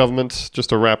Andrews government, just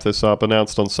to wrap this up,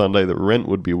 announced on Sunday that rent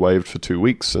would be waived for 2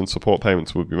 weeks and support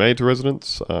payments would be made to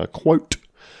residents. Quote,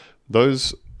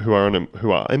 those who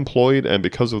are employed and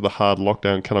because of the hard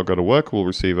lockdown cannot go to work will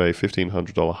receive a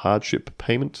 $1,500 hardship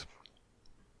payment.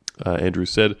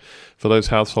 Andrews said, for those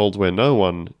households where no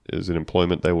one is in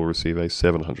employment, they will receive a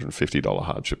 $750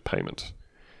 hardship payment.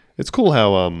 It's cool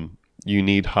how you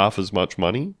need half as much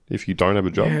money if you don't have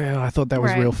a job. Yeah, I thought that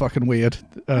was Right. real fucking weird.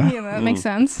 Yeah, that makes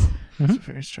sense. It's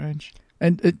very strange.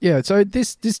 And yeah, so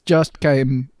this just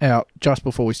came out just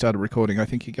before we started recording. I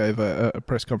think he gave a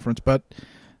press conference. But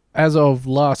as of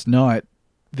last night,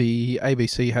 the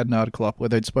ABC had an article up where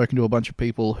they'd spoken to a bunch of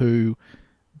people who,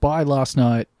 by last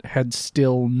night, had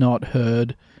still not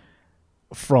heard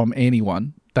from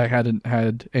anyone. They hadn't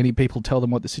had any people tell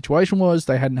them what the situation was.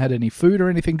 They hadn't had any food or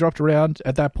anything dropped around.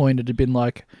 At that point, it had been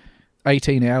like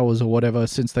 18 hours or whatever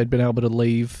since they'd been able to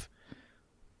leave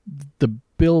the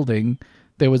building.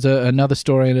 There was another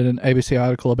story in an ABC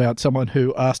article about someone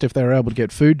who asked if they were able to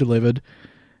get food delivered,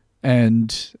 and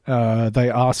they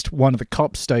asked one of the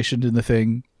cops stationed in the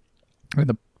thing, and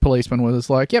the policeman was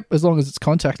like, yep, as long as it's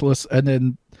contactless, and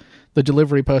then the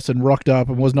delivery person rocked up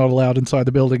and was not allowed inside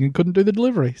the building and couldn't do the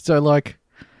delivery. So, like,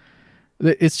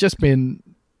 it's just been...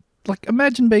 Like,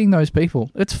 imagine being those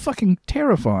people. It's fucking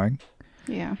terrifying.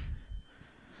 Yeah.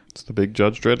 It's the big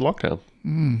Judge Dredd lockdown.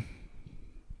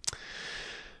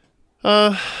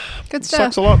 Good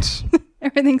stuff. Sucks a lot.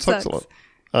 Everything sucks. Sucks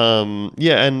a lot.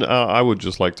 Yeah, and I would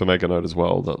just like to make a note as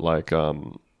well that, like,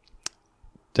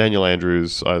 Daniel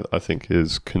Andrews, I think,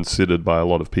 is considered by a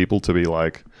lot of people to be,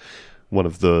 like, one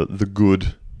of the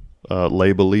good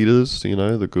Labour leaders, you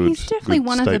know, the good... He's definitely good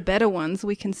one of the better ones.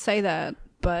 We can say that,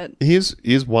 but... He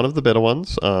is one of the better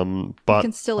ones, but... We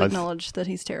can still acknowledge that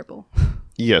he's terrible.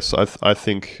 Yes, I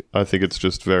think it's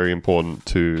just very important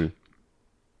to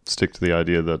stick to the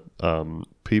idea that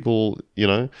people, you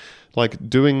know, like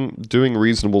doing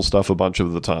reasonable stuff a bunch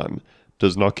of the time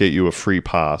does not get you a free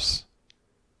pass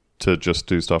to just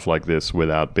do stuff like this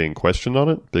without being questioned on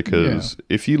it. Because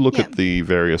if you look at the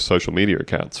various social media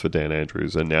accounts for Dan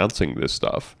Andrews announcing this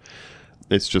stuff,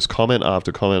 it's just comment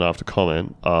after comment after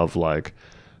comment of like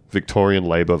Victorian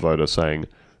Labour voter saying,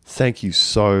 thank you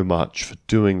so much for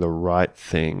doing the right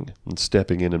thing and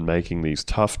stepping in and making these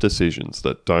tough decisions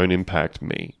that don't impact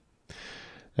me.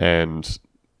 And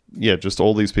yeah, just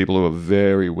all these people who are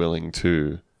very willing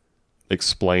to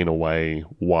explain away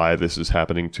why this is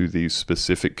happening to these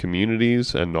specific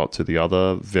communities and not to the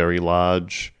other very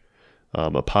large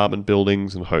apartment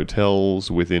buildings and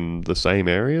hotels within the same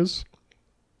areas.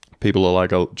 People are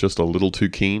like just a little too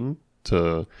keen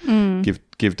to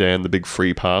give Dan the big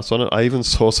free pass on it. I even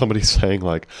saw somebody saying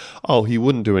like, oh, he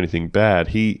wouldn't do anything bad.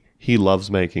 He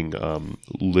loves making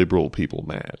liberal people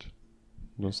mad.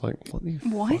 And I was like, what are you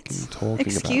fucking talking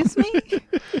Excuse about? me?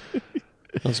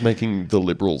 I was making the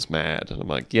liberals mad. And I'm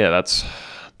like, yeah,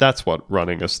 that's what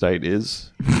running a state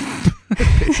is.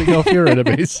 Pissing off your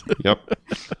enemies. Yep.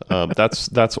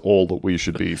 That's all that we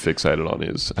should be fixated on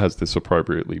is, has this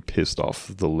appropriately pissed off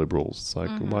the liberals? It's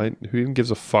like, why? Who even gives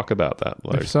a fuck about that?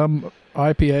 Like, If some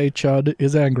IPA chud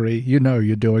is angry, you know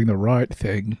you're doing the right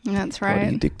thing. That's bloody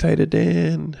right. dictator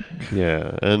Dan.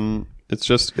 Yeah, and it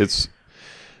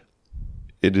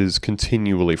is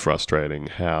continually frustrating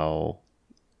how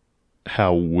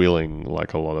willing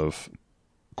like a lot of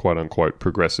quote unquote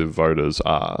progressive voters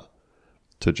are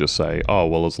to just say, oh,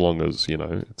 well, as long as, you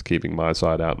know, it's keeping my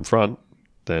side out in front,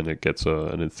 then it gets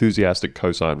an enthusiastic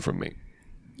cosign from me.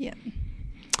 Yeah.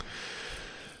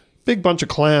 Big bunch of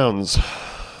clowns.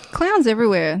 Clowns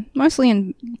everywhere, mostly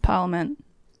in Parliament.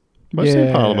 Mostly in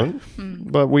Yeah. Parliament.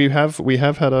 But we have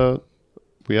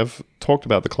talked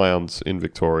about the clowns in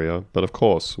Victoria, but of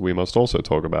course we must also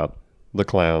talk about the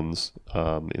clowns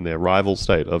in their rival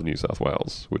state of New South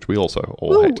Wales, which we also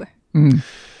all hate.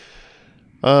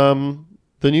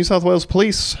 The New South Wales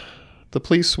police, the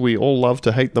police we all love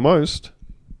to hate the most,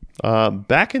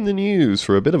 back in the news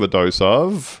for a bit of a dose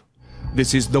of...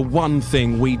 This is the one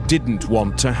thing we didn't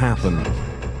want to happen.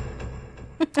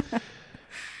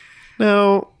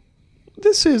 Now,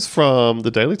 this is from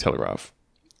the Daily Telegraph,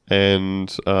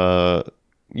 and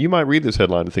you might read this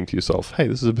headline and think to yourself, hey,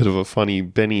 this is a bit of a funny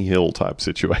Benny Hill type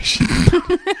situation.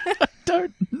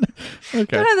 Don't. Okay.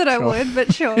 Don't know that sure. I would,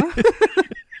 but sure. New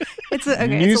it's a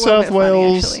little South bit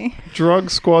Wales funny, actually.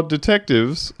 drug squad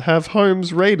detectives have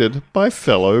homes raided by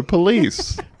fellow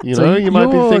police. You So know, you might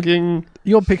be you're- thinking...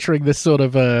 You're picturing this sort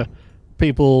of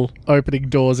people opening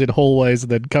doors in hallways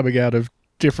and then coming out of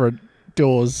different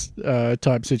doors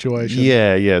type situation.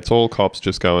 Yeah, it's all cops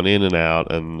just going in and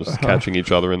out and just catching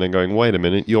each other and then going, wait a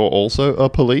minute, you're also a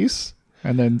police?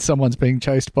 And then someone's being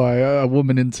chased by a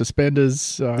woman in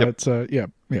suspenders. Yep. It's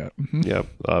mhm. Yeah,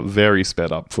 very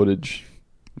sped up footage,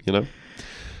 you know.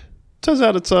 Turns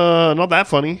out it's not that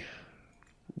funny.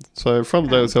 So from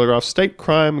the Daily Telegraph, State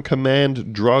Crime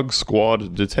Command Drug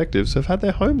Squad detectives have had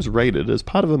their homes raided as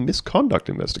part of a misconduct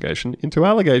investigation into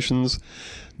allegations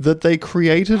that they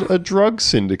created a drug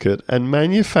syndicate and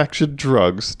manufactured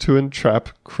drugs to entrap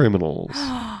criminals.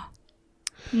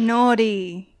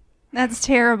 Naughty. That's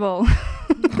terrible.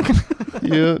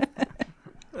 Yeah.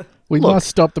 We Look. must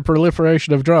stop the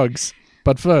proliferation of drugs.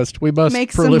 But first, we must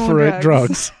Make some more proliferate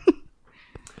drugs. drugs.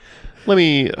 Let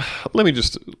me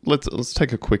just let's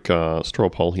take a quick straw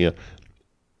poll here.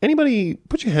 Anybody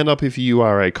put your hand up if you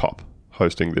are a cop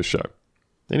hosting this show?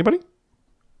 Anybody?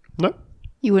 No?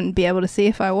 You wouldn't be able to see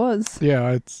if I was.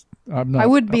 Yeah, I'm not. I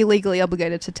would be legally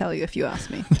obligated to tell you if you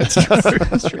asked me. That's true.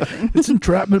 That's a true thing. It's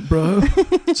entrapment, bro.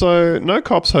 So, no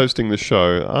cops hosting the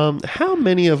show. How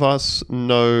many of us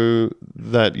know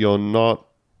that you're not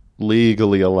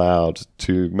legally allowed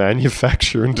to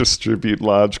manufacture and distribute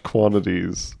large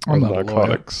quantities of I'm not a lawyer. I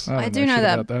narcotics? don't do know shit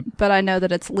that, about but I know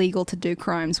that it's legal to do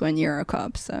crimes when you're a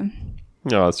cop, so...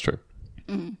 No, that's true.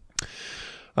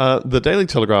 The Daily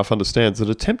Telegraph understands that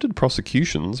attempted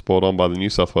prosecutions brought on by the New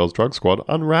South Wales Drug Squad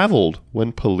unravelled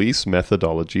when police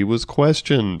methodology was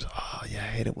questioned. Oh, you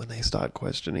hate it when they start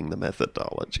questioning the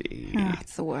methodology. Oh,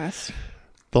 it's the worst.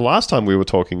 The last time we were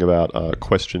talking about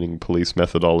questioning police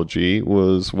methodology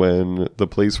was when the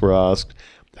police were asked,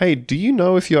 hey, do you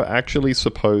know if you're actually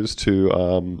supposed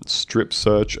to strip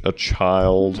search a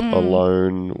child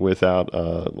alone without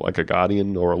like a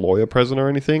guardian or a lawyer present or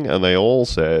anything? And they all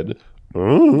said,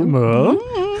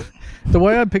 The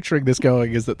way I'm picturing this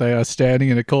going is that they are standing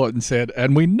in a court and said,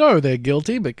 and we know they're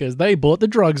guilty because they bought the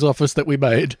drugs office that we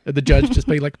made. And the judge just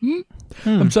being like,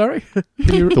 I'm sorry.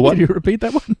 Can you repeat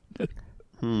that one?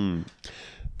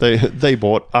 They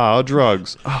bought our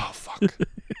drugs. Oh, fuck.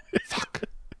 Fuck.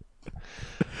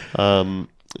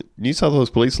 New South Wales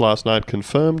Police last night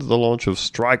confirmed the launch of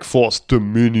Strike Force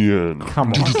Dominion. Come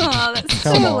on. Oh, that's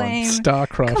so Come on. lame.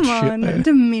 Starcraft Come shit on, there.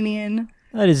 Dominion.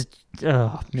 That is,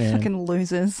 oh man. Fucking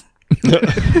losers.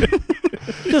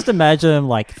 Just imagine them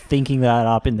like thinking that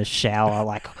up in the shower,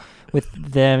 like with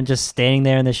them just standing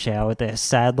there in the shower with their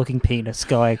sad-looking penis,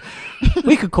 going,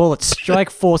 "We could call it Strike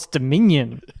Force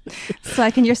Dominion."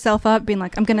 Psyching yourself up, being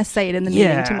like, I'm going to say it in the meeting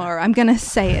Yeah. tomorrow. I'm going to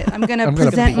say it. I'm going to I'm going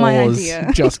to present my pause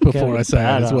idea. just before Go I say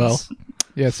it as well. badass.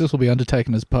 Yes, this will be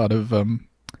undertaken as part of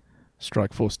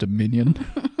Strike Force Dominion.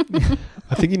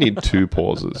 I think you need two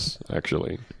pauses,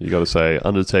 actually. You got to say,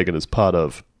 undertaken as part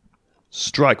of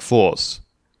Strike Force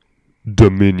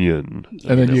Dominion.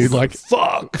 And then you like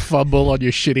Fuck! fumble on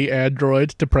your shitty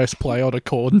Android to press play on a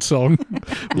Korn song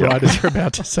right as you're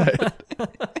about to say it.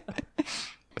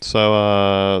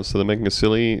 So they're making a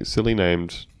silly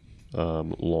named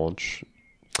launch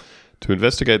to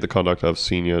investigate the conduct of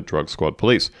senior drug squad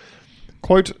police.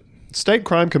 Quote, State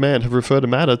Crime Command have referred a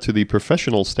matter to the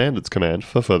Professional Standards Command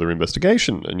for further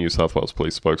investigation, a New South Wales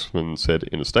police spokesman said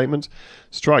in a statement.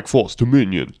 Strike Force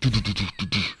Dominion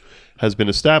has been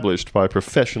established by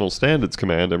Professional Standards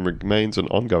Command and remains an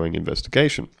ongoing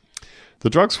investigation. The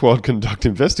drug squad conduct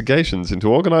investigations into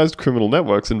organised criminal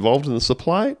networks involved in the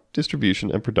supply,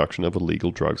 distribution and production of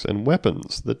illegal drugs and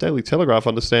weapons. The Daily Telegraph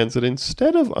understands that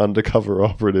instead of undercover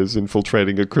operatives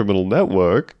infiltrating a criminal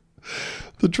network,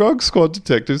 the drug squad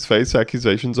detectives face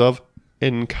accusations of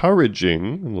encouraging,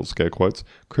 in little scare quotes,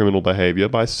 criminal behaviour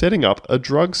by setting up a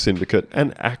drug syndicate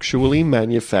and actually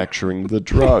manufacturing the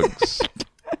drugs.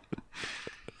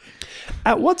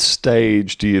 At what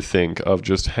stage do you think of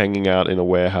just hanging out in a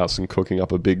warehouse and cooking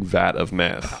up a big vat of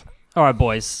meth? All right,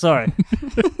 boys. So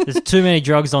there's too many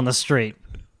drugs on the street.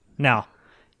 Now,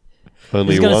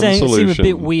 Only it's going one to seem solution. a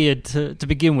bit weird to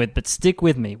begin with, but stick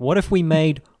with me. What if we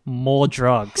made more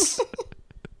drugs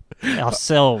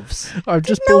ourselves? I've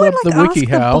just No pulled one, up the like, wiki ask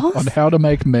the how boss? on how to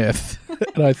make meth,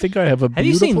 and I think I have a Have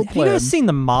you beautiful seen? plan. Have you guys seen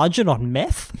the margin on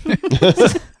meth?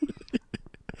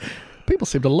 People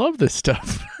seem to love this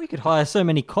stuff. We could hire so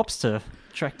many cops to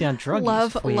track down drug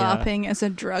Love use if we, LARPing as a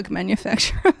drug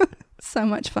manufacturer. So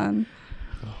much fun.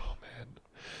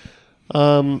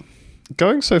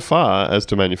 Going so far as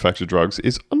to manufacture drugs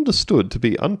is understood to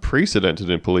be unprecedented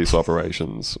in police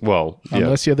operations. Well, yeah.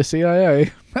 Unless you're the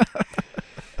CIA.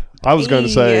 I was going to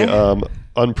say Yeah.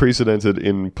 Unprecedented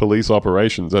in police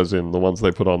operations, as in the ones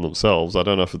they put on themselves. I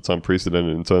don't know if it's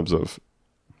unprecedented in terms of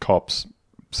cops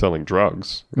selling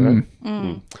drugs. Right?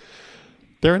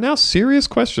 There are now serious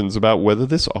questions about whether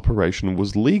this operation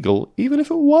was legal, even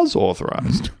if it was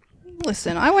authorized.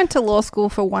 Listen, I went to law school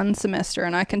for one semester,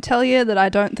 and I can tell you that I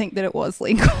don't think that it was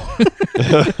legal.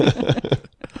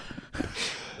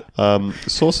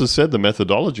 Sources said the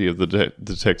methodology of the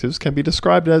detectives can be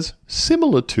described as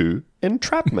similar to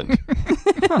entrapment.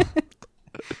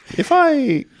 If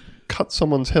I cut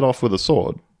someone's head off with a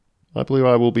sword, I believe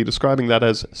I will be describing that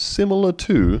as similar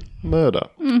to murder.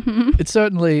 It's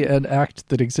certainly an act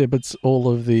that exhibits all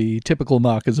of the typical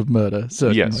markers of murder.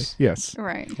 Certainly. Yes.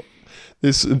 Right.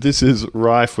 This is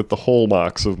rife with the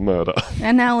hallmarks of murder.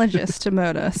 Analogous to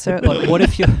murder, certainly.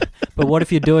 But what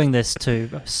if you're doing this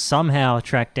to somehow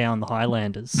track down the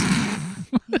Highlanders?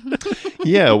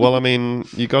 Yeah, well, I mean,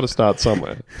 you got to start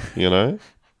somewhere, you know?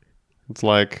 It's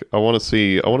like I want to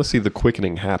see the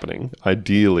quickening happening.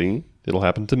 Ideally, it'll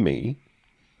happen to me.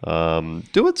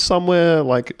 Do it somewhere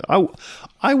like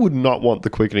I would not want the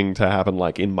quickening to happen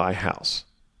like in my house.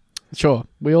 Sure.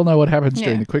 We all know what happens Yeah.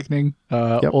 during the quickening.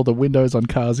 All the windows on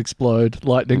cars explode.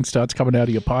 Lightning starts coming out of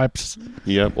your pipes.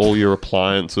 Yep, all your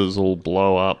appliances all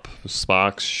blow up,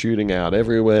 sparks shooting out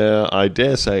everywhere. I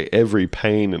dare say every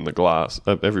pane of glass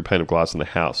in the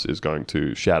house is going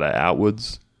to shatter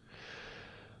outwards.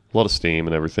 A lot of steam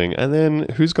and everything. And then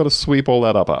who's got to sweep all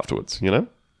that up afterwards, you know?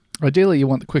 Ideally, you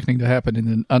want the quickening to happen in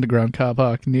an underground car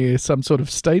park near some sort of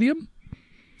stadium.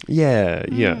 Yeah,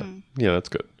 that's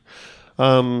good.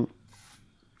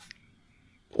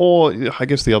 Or I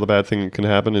guess the other bad thing that can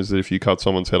happen is that if you cut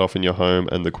someone's head off in your home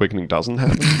and the quickening doesn't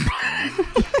happen.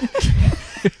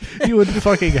 You would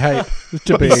fucking hate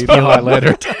to be the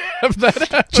highlighter to have that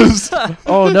happen.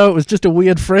 Oh no, it was just a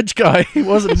weird French guy. He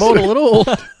wasn't mortal at all.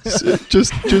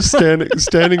 just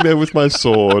standing there with my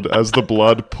sword as the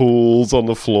blood pools on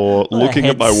the floor, looking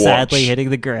at my watch. Sadly hitting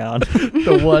the ground.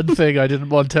 The one thing I didn't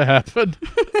want to happen.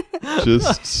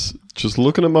 Just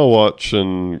looking at my watch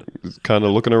and kind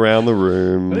of looking around the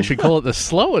room. They should call it the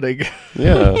slowing.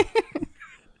 Yeah.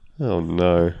 Oh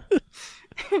no.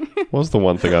 Was the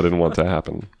one thing I didn't want to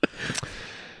happen.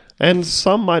 And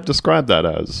some might describe that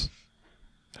as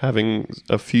having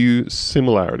a few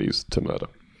similarities to murder.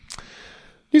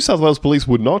 New South Wales Police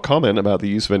would not comment about the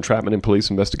use of entrapment in police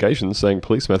investigations, saying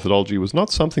police methodology was not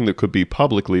something that could be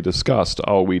publicly discussed.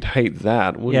 Oh, we'd hate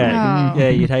that, wouldn't we? Oh. Yeah,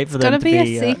 you'd hate for It's them gotta to be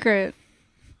be a secret.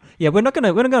 Yeah, we're not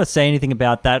gonna say anything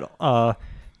about that.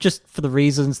 Just for the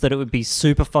reasons that it would be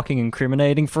super fucking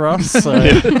incriminating for us. So.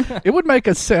 It would make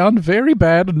us sound very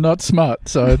bad and not smart,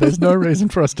 so there's no reason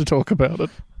for us to talk about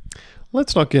it.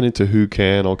 Let's not get into who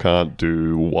can or can't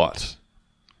do what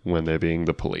when they're being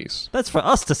the police. That's for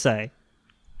us to say.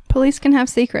 Police can have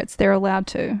secrets. They're allowed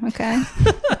to, okay?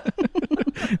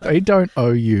 They don't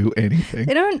owe you anything.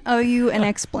 They don't owe you an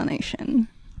explanation.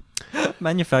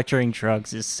 Manufacturing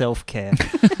drugs is self-care.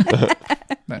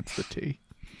 That's the tea.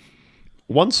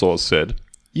 One source said,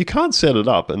 "You can't set it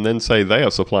up and then say they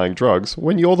are supplying drugs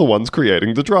when you're the ones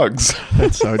creating the drugs."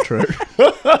 That's so true.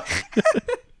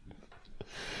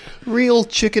 Real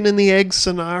chicken and the egg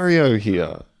scenario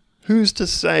here. Who's to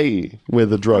say where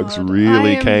the drugs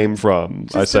really came from?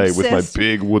 I just say with my obsessed.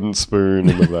 big wooden spoon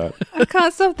into that. I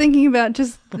can't stop thinking about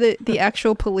just the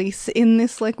actual police in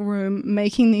this like room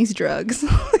making these drugs.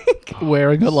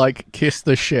 Wearing a, Kiss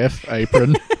the Chef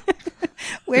apron.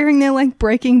 Wearing their like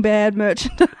Breaking Bad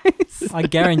merchandise. I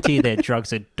guarantee their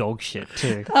drugs are dog shit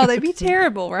too. Oh, they'd be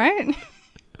terrible, right?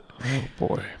 Oh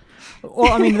boy.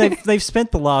 Well, I mean, they've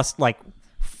spent the last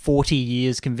 40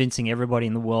 years convincing everybody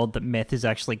in the world that meth is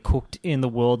actually cooked in the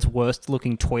world's worst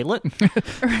looking toilet.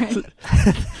 Right.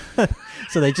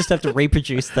 So they just have to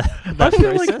reproduce that I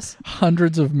feel process. like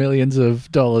hundreds of millions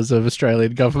of dollars of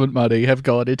Australian government money have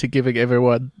gone into giving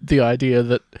everyone the idea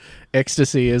that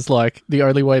ecstasy is the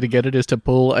only way to get it is to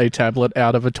pull a tablet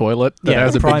out of a toilet that The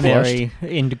hasn't been flushed.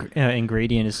 primary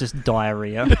ingredient is just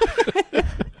diarrhea.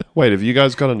 Wait, have you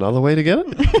guys got another way to get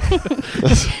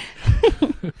it?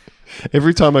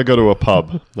 Every time I go to a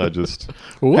pub, I just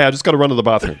got to run to the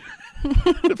bathroom.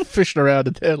 Fishing around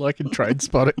in there like in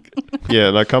Trainspotting. Yeah,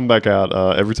 and I come back out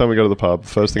every time we go to the pub.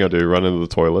 First thing I do, run into the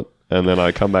toilet, and then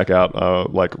I come back out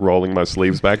rolling my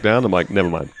sleeves back down. I'm like, never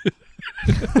mind.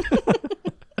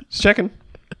 Just checking.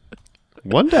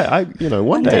 One day,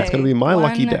 one day it's going to be my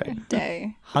lucky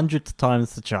day. Hundredth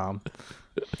time's the charm.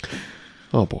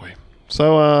 Oh boy.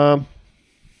 So,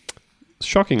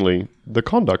 shockingly, the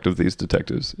conduct of these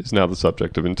detectives is now the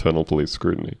subject of internal police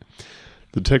scrutiny.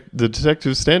 The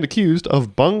detectives stand accused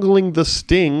of bungling the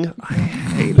sting. I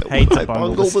hate it when I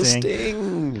bungle the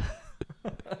sting.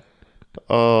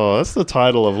 Oh, that's the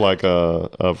title of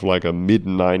a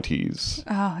mid-90s.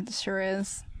 Oh, it sure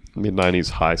is.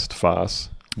 Mid-90s heist farce.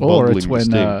 Or Bungling it's the when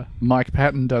sting. Mike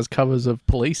Patton does covers of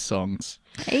police songs.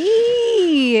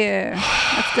 Hey,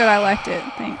 that's good. I liked it.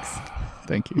 Thanks.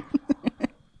 Thank you.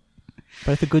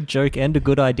 Both a good joke and a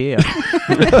good idea.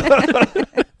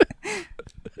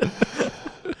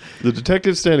 The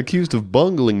detectives stand accused of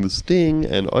bungling the sting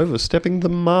and overstepping the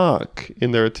mark in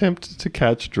their attempt to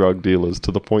catch drug dealers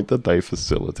to the point that they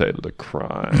facilitated a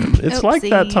crime. It's like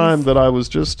that Oopsies. time that I was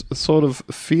just sort of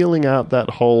feeling out that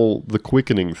whole the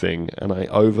quickening thing and I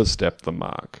overstepped the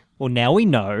mark. Well, now we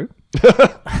know.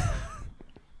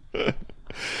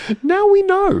 Now we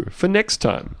know for next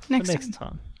time. Next For time. next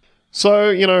time.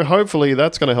 So, hopefully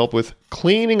that's going to help with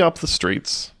cleaning up the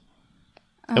streets.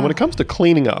 And when it comes to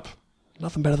cleaning up,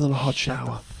 nothing better than a hot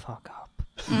shower. Fuck up.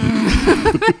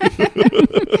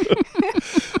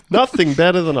 Nothing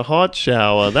better than a hot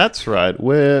shower. That's right.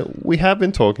 We have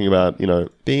been talking about,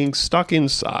 being stuck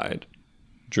inside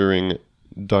during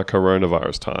the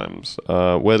coronavirus times.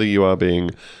 Whether you are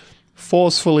being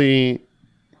forcefully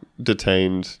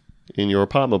detained in your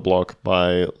apartment block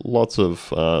by lots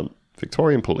of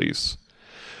Victorian police,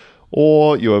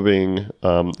 or you are being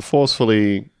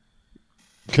forcefully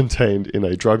contained in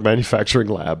a drug manufacturing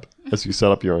lab as you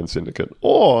set up your own syndicate,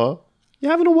 or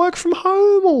you're having to work from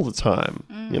home all the time,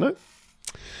 you know?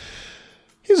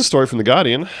 Here's a story from The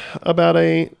Guardian about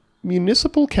a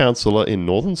municipal councillor in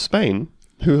northern Spain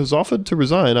who has offered to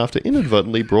resign after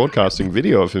inadvertently broadcasting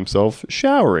video of himself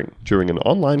showering during an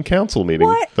online council meeting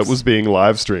What? that was being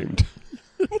live streamed.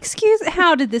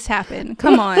 How did this happen?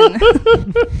 Come on.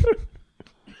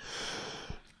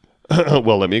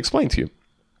 Well, let me explain to you.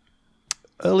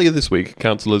 Earlier this week,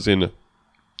 councillors in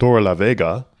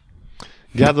Torrelavega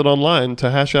gathered online to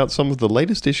hash out some of the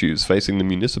latest issues facing the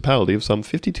municipality of some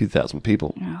 52,000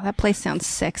 people. Oh, that place sounds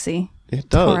sexy. It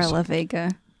does.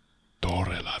 Torrelavega.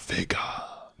 Torrelavega.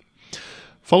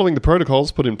 Following the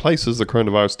protocols put in place as the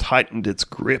coronavirus tightened its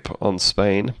grip on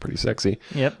Spain, pretty sexy,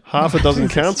 Yep. half a dozen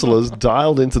councillors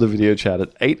dialed into the video chat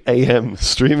at 8 a.m.,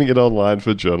 streaming it online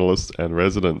for journalists and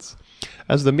residents.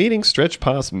 As the meeting stretched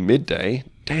past midday,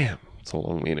 damn, it's a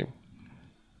long meeting.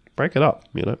 Break it up,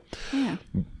 you know. Yeah.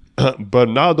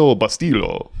 Bernardo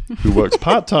Bastillo, who works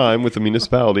part-time with the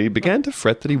municipality, began to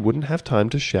fret that he wouldn't have time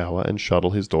to shower and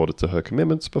shuttle his daughter to her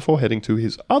commitments before heading to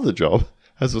his other job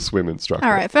as a swim instructor.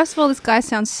 All right. First of all, this guy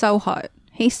sounds so hot.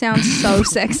 He sounds so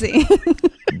sexy.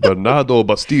 Bernardo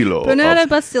Bastillo. Bernardo of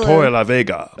Bastillo.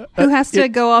 Torrelavega. Who has to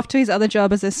go off to his other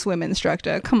job as a swim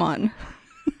instructor? Come on.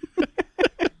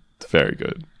 It's very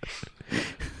good.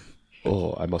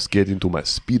 Oh, I must get into my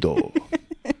Speedo.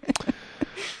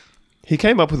 He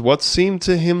came up with what seemed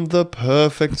to him the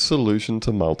perfect solution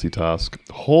to multitask,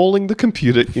 hauling the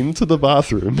computer into the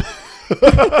bathroom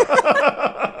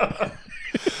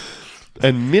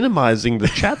and minimizing the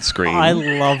chat screen I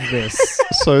love this.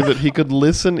 so that he could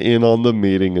listen in on the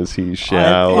meeting as he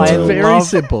showered. It's I very love-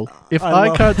 simple. If I I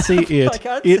love- can't see it,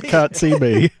 it can't see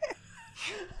me.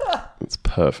 It's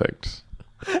perfect.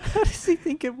 How does he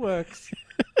think it works?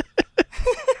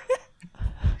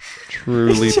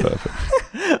 Truly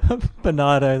perfect.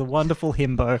 Bernardo, the wonderful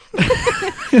himbo.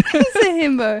 He's a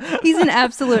himbo. He's an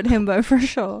absolute himbo for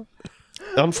sure.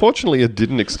 Unfortunately, it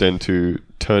didn't extend to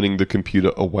turning the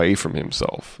computer away from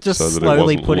himself Just so that it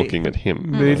slowly wasn't put it- looking at him.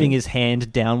 Moving his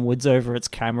hand downwards over its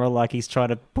camera like he's trying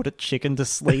to put a chicken to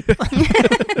sleep.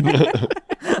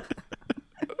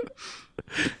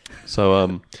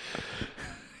 So,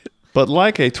 but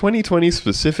like a 2020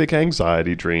 specific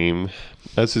anxiety dream,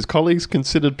 as his colleagues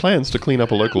considered plans to clean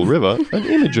up a local river, an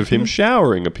image of him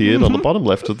showering appeared on the bottom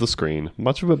left of the screen,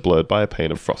 much of it blurred by a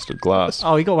pane of frosted glass.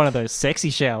 Oh, he got one of those sexy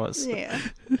showers. Yeah.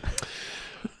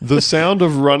 The sound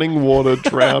of running water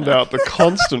drowned out the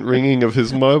constant ringing of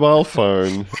his mobile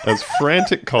phone as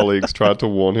frantic colleagues tried to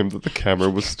warn him that the camera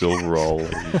was still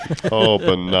rolling. Oh,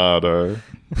 Bernardo.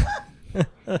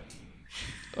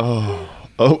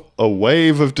 Oh, a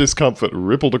wave of discomfort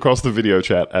rippled across the video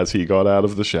chat as he got out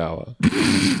of the shower.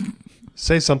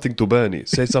 Say something to Bernie.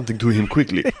 Say something to him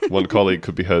quickly, one colleague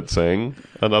could be heard saying.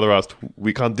 Another asked,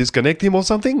 we can't disconnect him or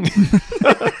something?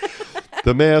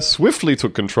 The mayor swiftly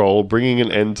took control, bringing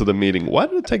an end to the meeting. Why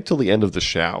did it take till the end of the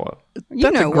shower? You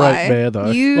That's a know great why. mayor, though.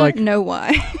 You Like- know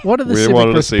why. What are the We civic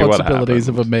wanted to see what responsibilities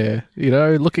of a mayor? You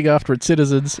know, looking after its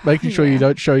citizens, making sure you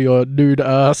don't show your nude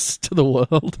ass to the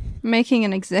world. Making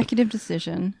an executive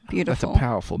decision. That's a Beautiful.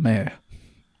 powerful mayor.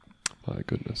 My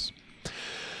goodness.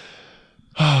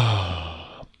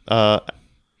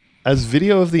 As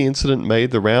video of the incident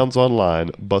made the rounds online,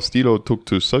 Bastillo took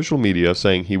to social media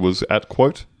saying he was at,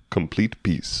 quote, complete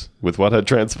peace with what had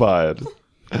transpired.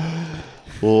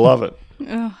 Love it.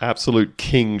 Absolute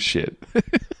king shit.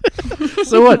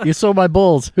 So what? You saw my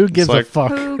balls. Who gives like- a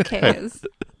fuck? Who cares?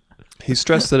 He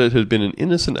stressed that it had been an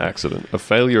innocent accident, a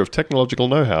failure of technological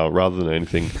know-how rather than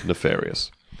anything nefarious.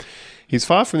 He's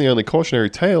far from the only cautionary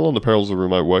tale on the perils of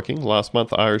remote working. Last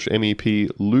month, Irish MEP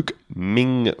Luke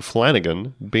Ming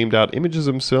Flanagan beamed out images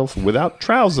of himself without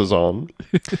trousers on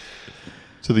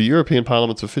to the European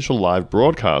Parliament's official live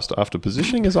broadcast after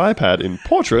positioning his iPad in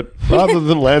portrait rather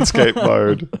than landscape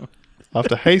mode,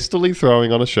 after hastily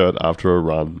throwing on a shirt after a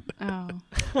run. Oh.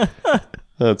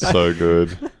 That's so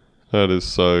good. That is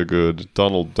so good.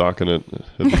 Donald Duck in it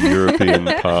at the European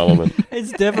Parliament.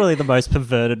 It's definitely the most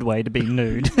perverted way to be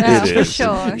nude. Yeah, It for is.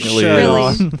 sure. It It's really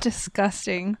really is.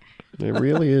 disgusting. It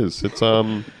really is. It's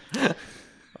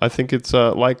I think it's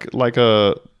like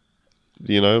a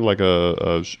you know, like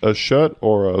a shirt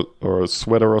or a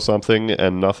sweater or something,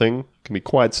 and nothing can be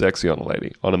quite sexy on a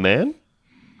lady. On a man,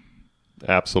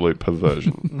 absolute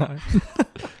perversion. No.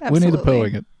 Winnie the Absolutely.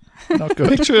 Poohing it. Not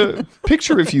good.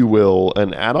 Picture, if you will,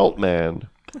 an adult man,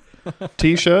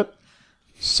 t-shirt,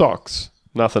 Socks.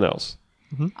 Nothing else.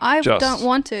 I Just- don't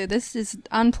want to. This is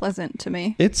unpleasant to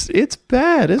me. It's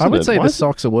bad, isn't it? I would say Why the is it-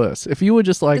 socks are worse. If you were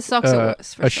just like The socks are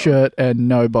worse, for a sure. shirt and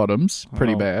no bottoms,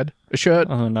 pretty Oh. bad. A shirt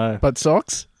Oh no. but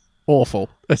socks, awful.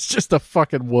 It's just the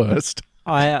fucking worst.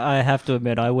 I have to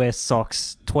admit, I wear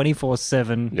socks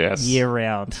 24/7, Yes. year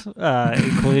round,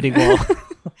 including while.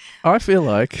 I feel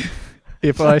like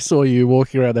if I saw you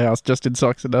walking around the house just in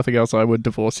socks and nothing else, I would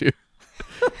divorce you.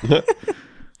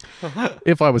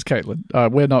 If I was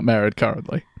Caitlin. We're not married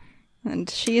currently. And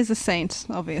she is a saint,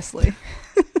 obviously.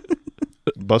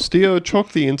 Bastillo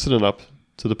chalked the incident up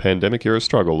to the pandemic-era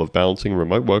struggle of balancing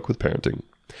remote work with parenting.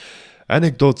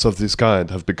 Anecdotes of this kind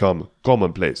have become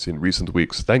commonplace in recent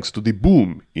weeks thanks to the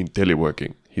boom in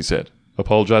teleworking, he said,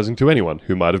 apologizing to anyone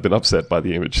who might have been upset by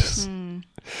the images.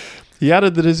 He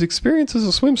added that his experience as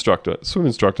a swim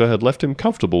instructor had left him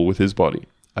comfortable with his body.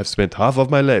 I've spent half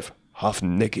of my life half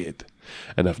naked,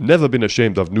 and have never been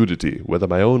ashamed of nudity, whether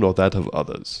my own or that of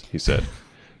others, he said.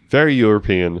 Very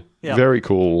European, Yeah. very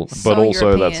cool, but So also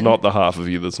that's European. not the half of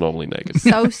you that's normally naked.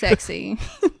 So sexy.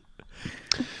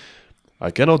 I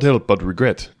cannot help but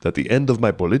regret that the end of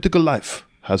my political life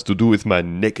has to do with my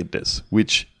nakedness,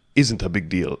 which isn't a big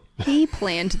deal. He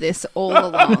planned this all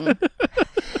along.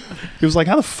 He was like,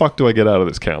 how the fuck do I get out of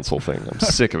this council thing? I'm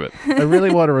sick of it. I really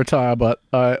want to retire, but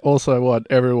I also want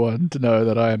everyone to know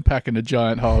that I am packing a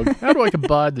giant hog. How do I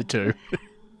combine the two?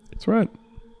 That's right.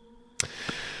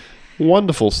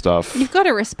 Wonderful stuff. You've got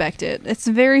to respect it. It's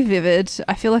very vivid.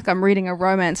 I feel like I'm reading a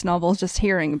romance novel just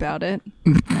hearing about it.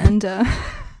 And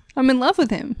I'm in love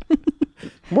with him.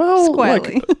 Well,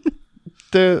 Quietly.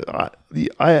 I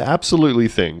absolutely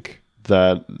think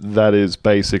that is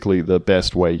basically the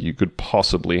best way you could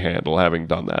possibly handle having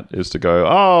done that, is to go,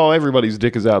 oh, everybody's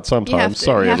dick is out You have sometimes. to,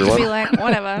 Sorry, you have everyone. to be like,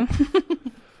 whatever.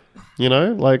 You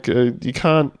know, like you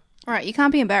can't All right, you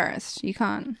can't be embarrassed. You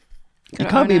can't. you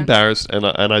can't be embarrassed, and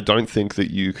I don't think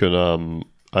that you can.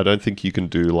 I don't think you can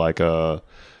do like a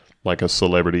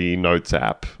celebrity notes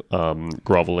app,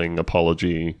 groveling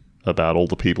apology about all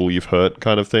the people you've hurt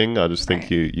kind of thing. I just think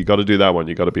Right. you got to do that one.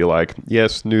 You got to be like,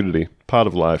 yes, nudity, part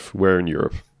of life. We're in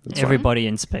Europe. It's fine. Everybody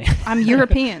in Spain. I'm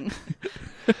European.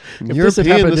 If this European,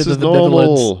 had happened this in is the normal.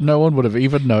 Netherlands, no one would have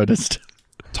even noticed.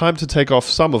 Time to take off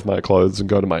some of my clothes and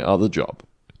go to my other job.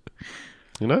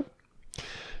 You know?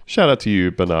 Shout out to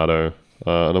you, Bernardo.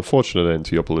 An unfortunate end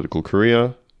to your political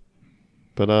career.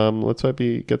 But let's hope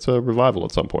he gets a revival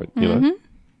at some point, you know?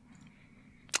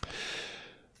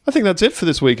 I think that's it for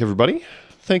this week, everybody.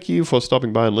 Thank you for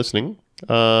stopping by and listening.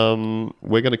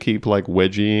 We're going to keep like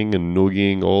wedging and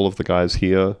noogieing all of the guys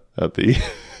here at the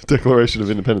Declaration of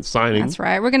Independence signing. That's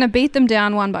right. We're going to beat them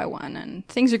down one by one, and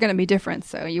things are going to be different.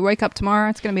 So you wake up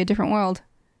tomorrow, it's going to be a different world.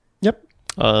 Yep.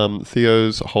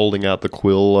 Theo's holding out the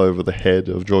quill over the head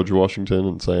of George Washington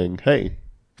and saying, hey,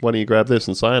 why don't you grab this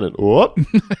and sign it? Oh,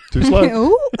 too slow.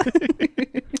 Ooh.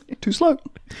 Too slow.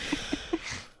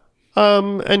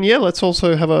 And yeah, let's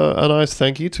also have a nice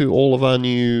thank you to all of our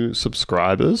new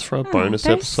subscribers for our bonus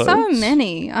There's episodes. so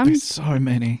many. There's so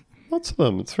many. Lots of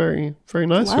them. It's very, very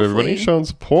nice of Lovely. everybody showing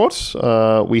support.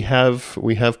 We have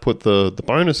put the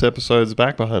bonus episodes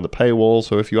back behind the paywall.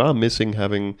 So if you are missing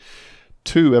having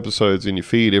 2 episodes in your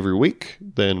feed every week,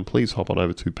 then please hop on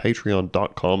over to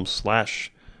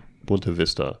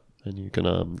patreon.com/BuntaVista and you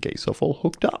can get yourself all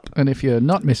hooked up. And if you're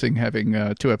not missing having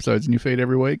 2 episodes in your feed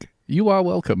every week, you are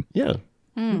welcome. Yeah.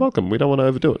 You're welcome. We don't want to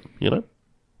overdo it, you know?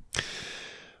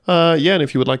 Yeah, and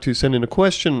if you would like to send in a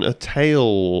question, a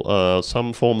tale,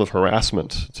 some form of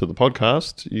harassment to the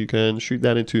podcast, you can shoot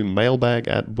that into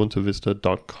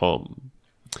mailbag@buntavista.com.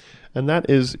 And that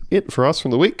is it for us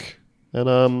from the week.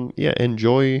 And yeah,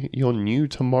 enjoy your new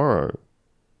tomorrow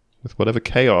with whatever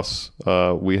chaos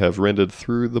we have rendered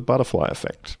through the butterfly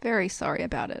effect. Very sorry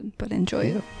about it, but enjoy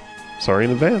it. Sorry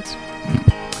in advance.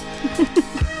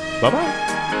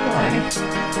 Bye-bye.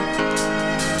 Bye.